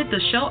 visit the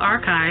show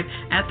archive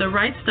at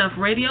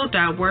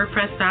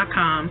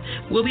therightstuffradio.wordpress.com.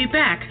 We'll be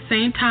back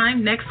same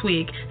time next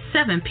week,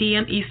 7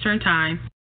 p.m. Eastern Time.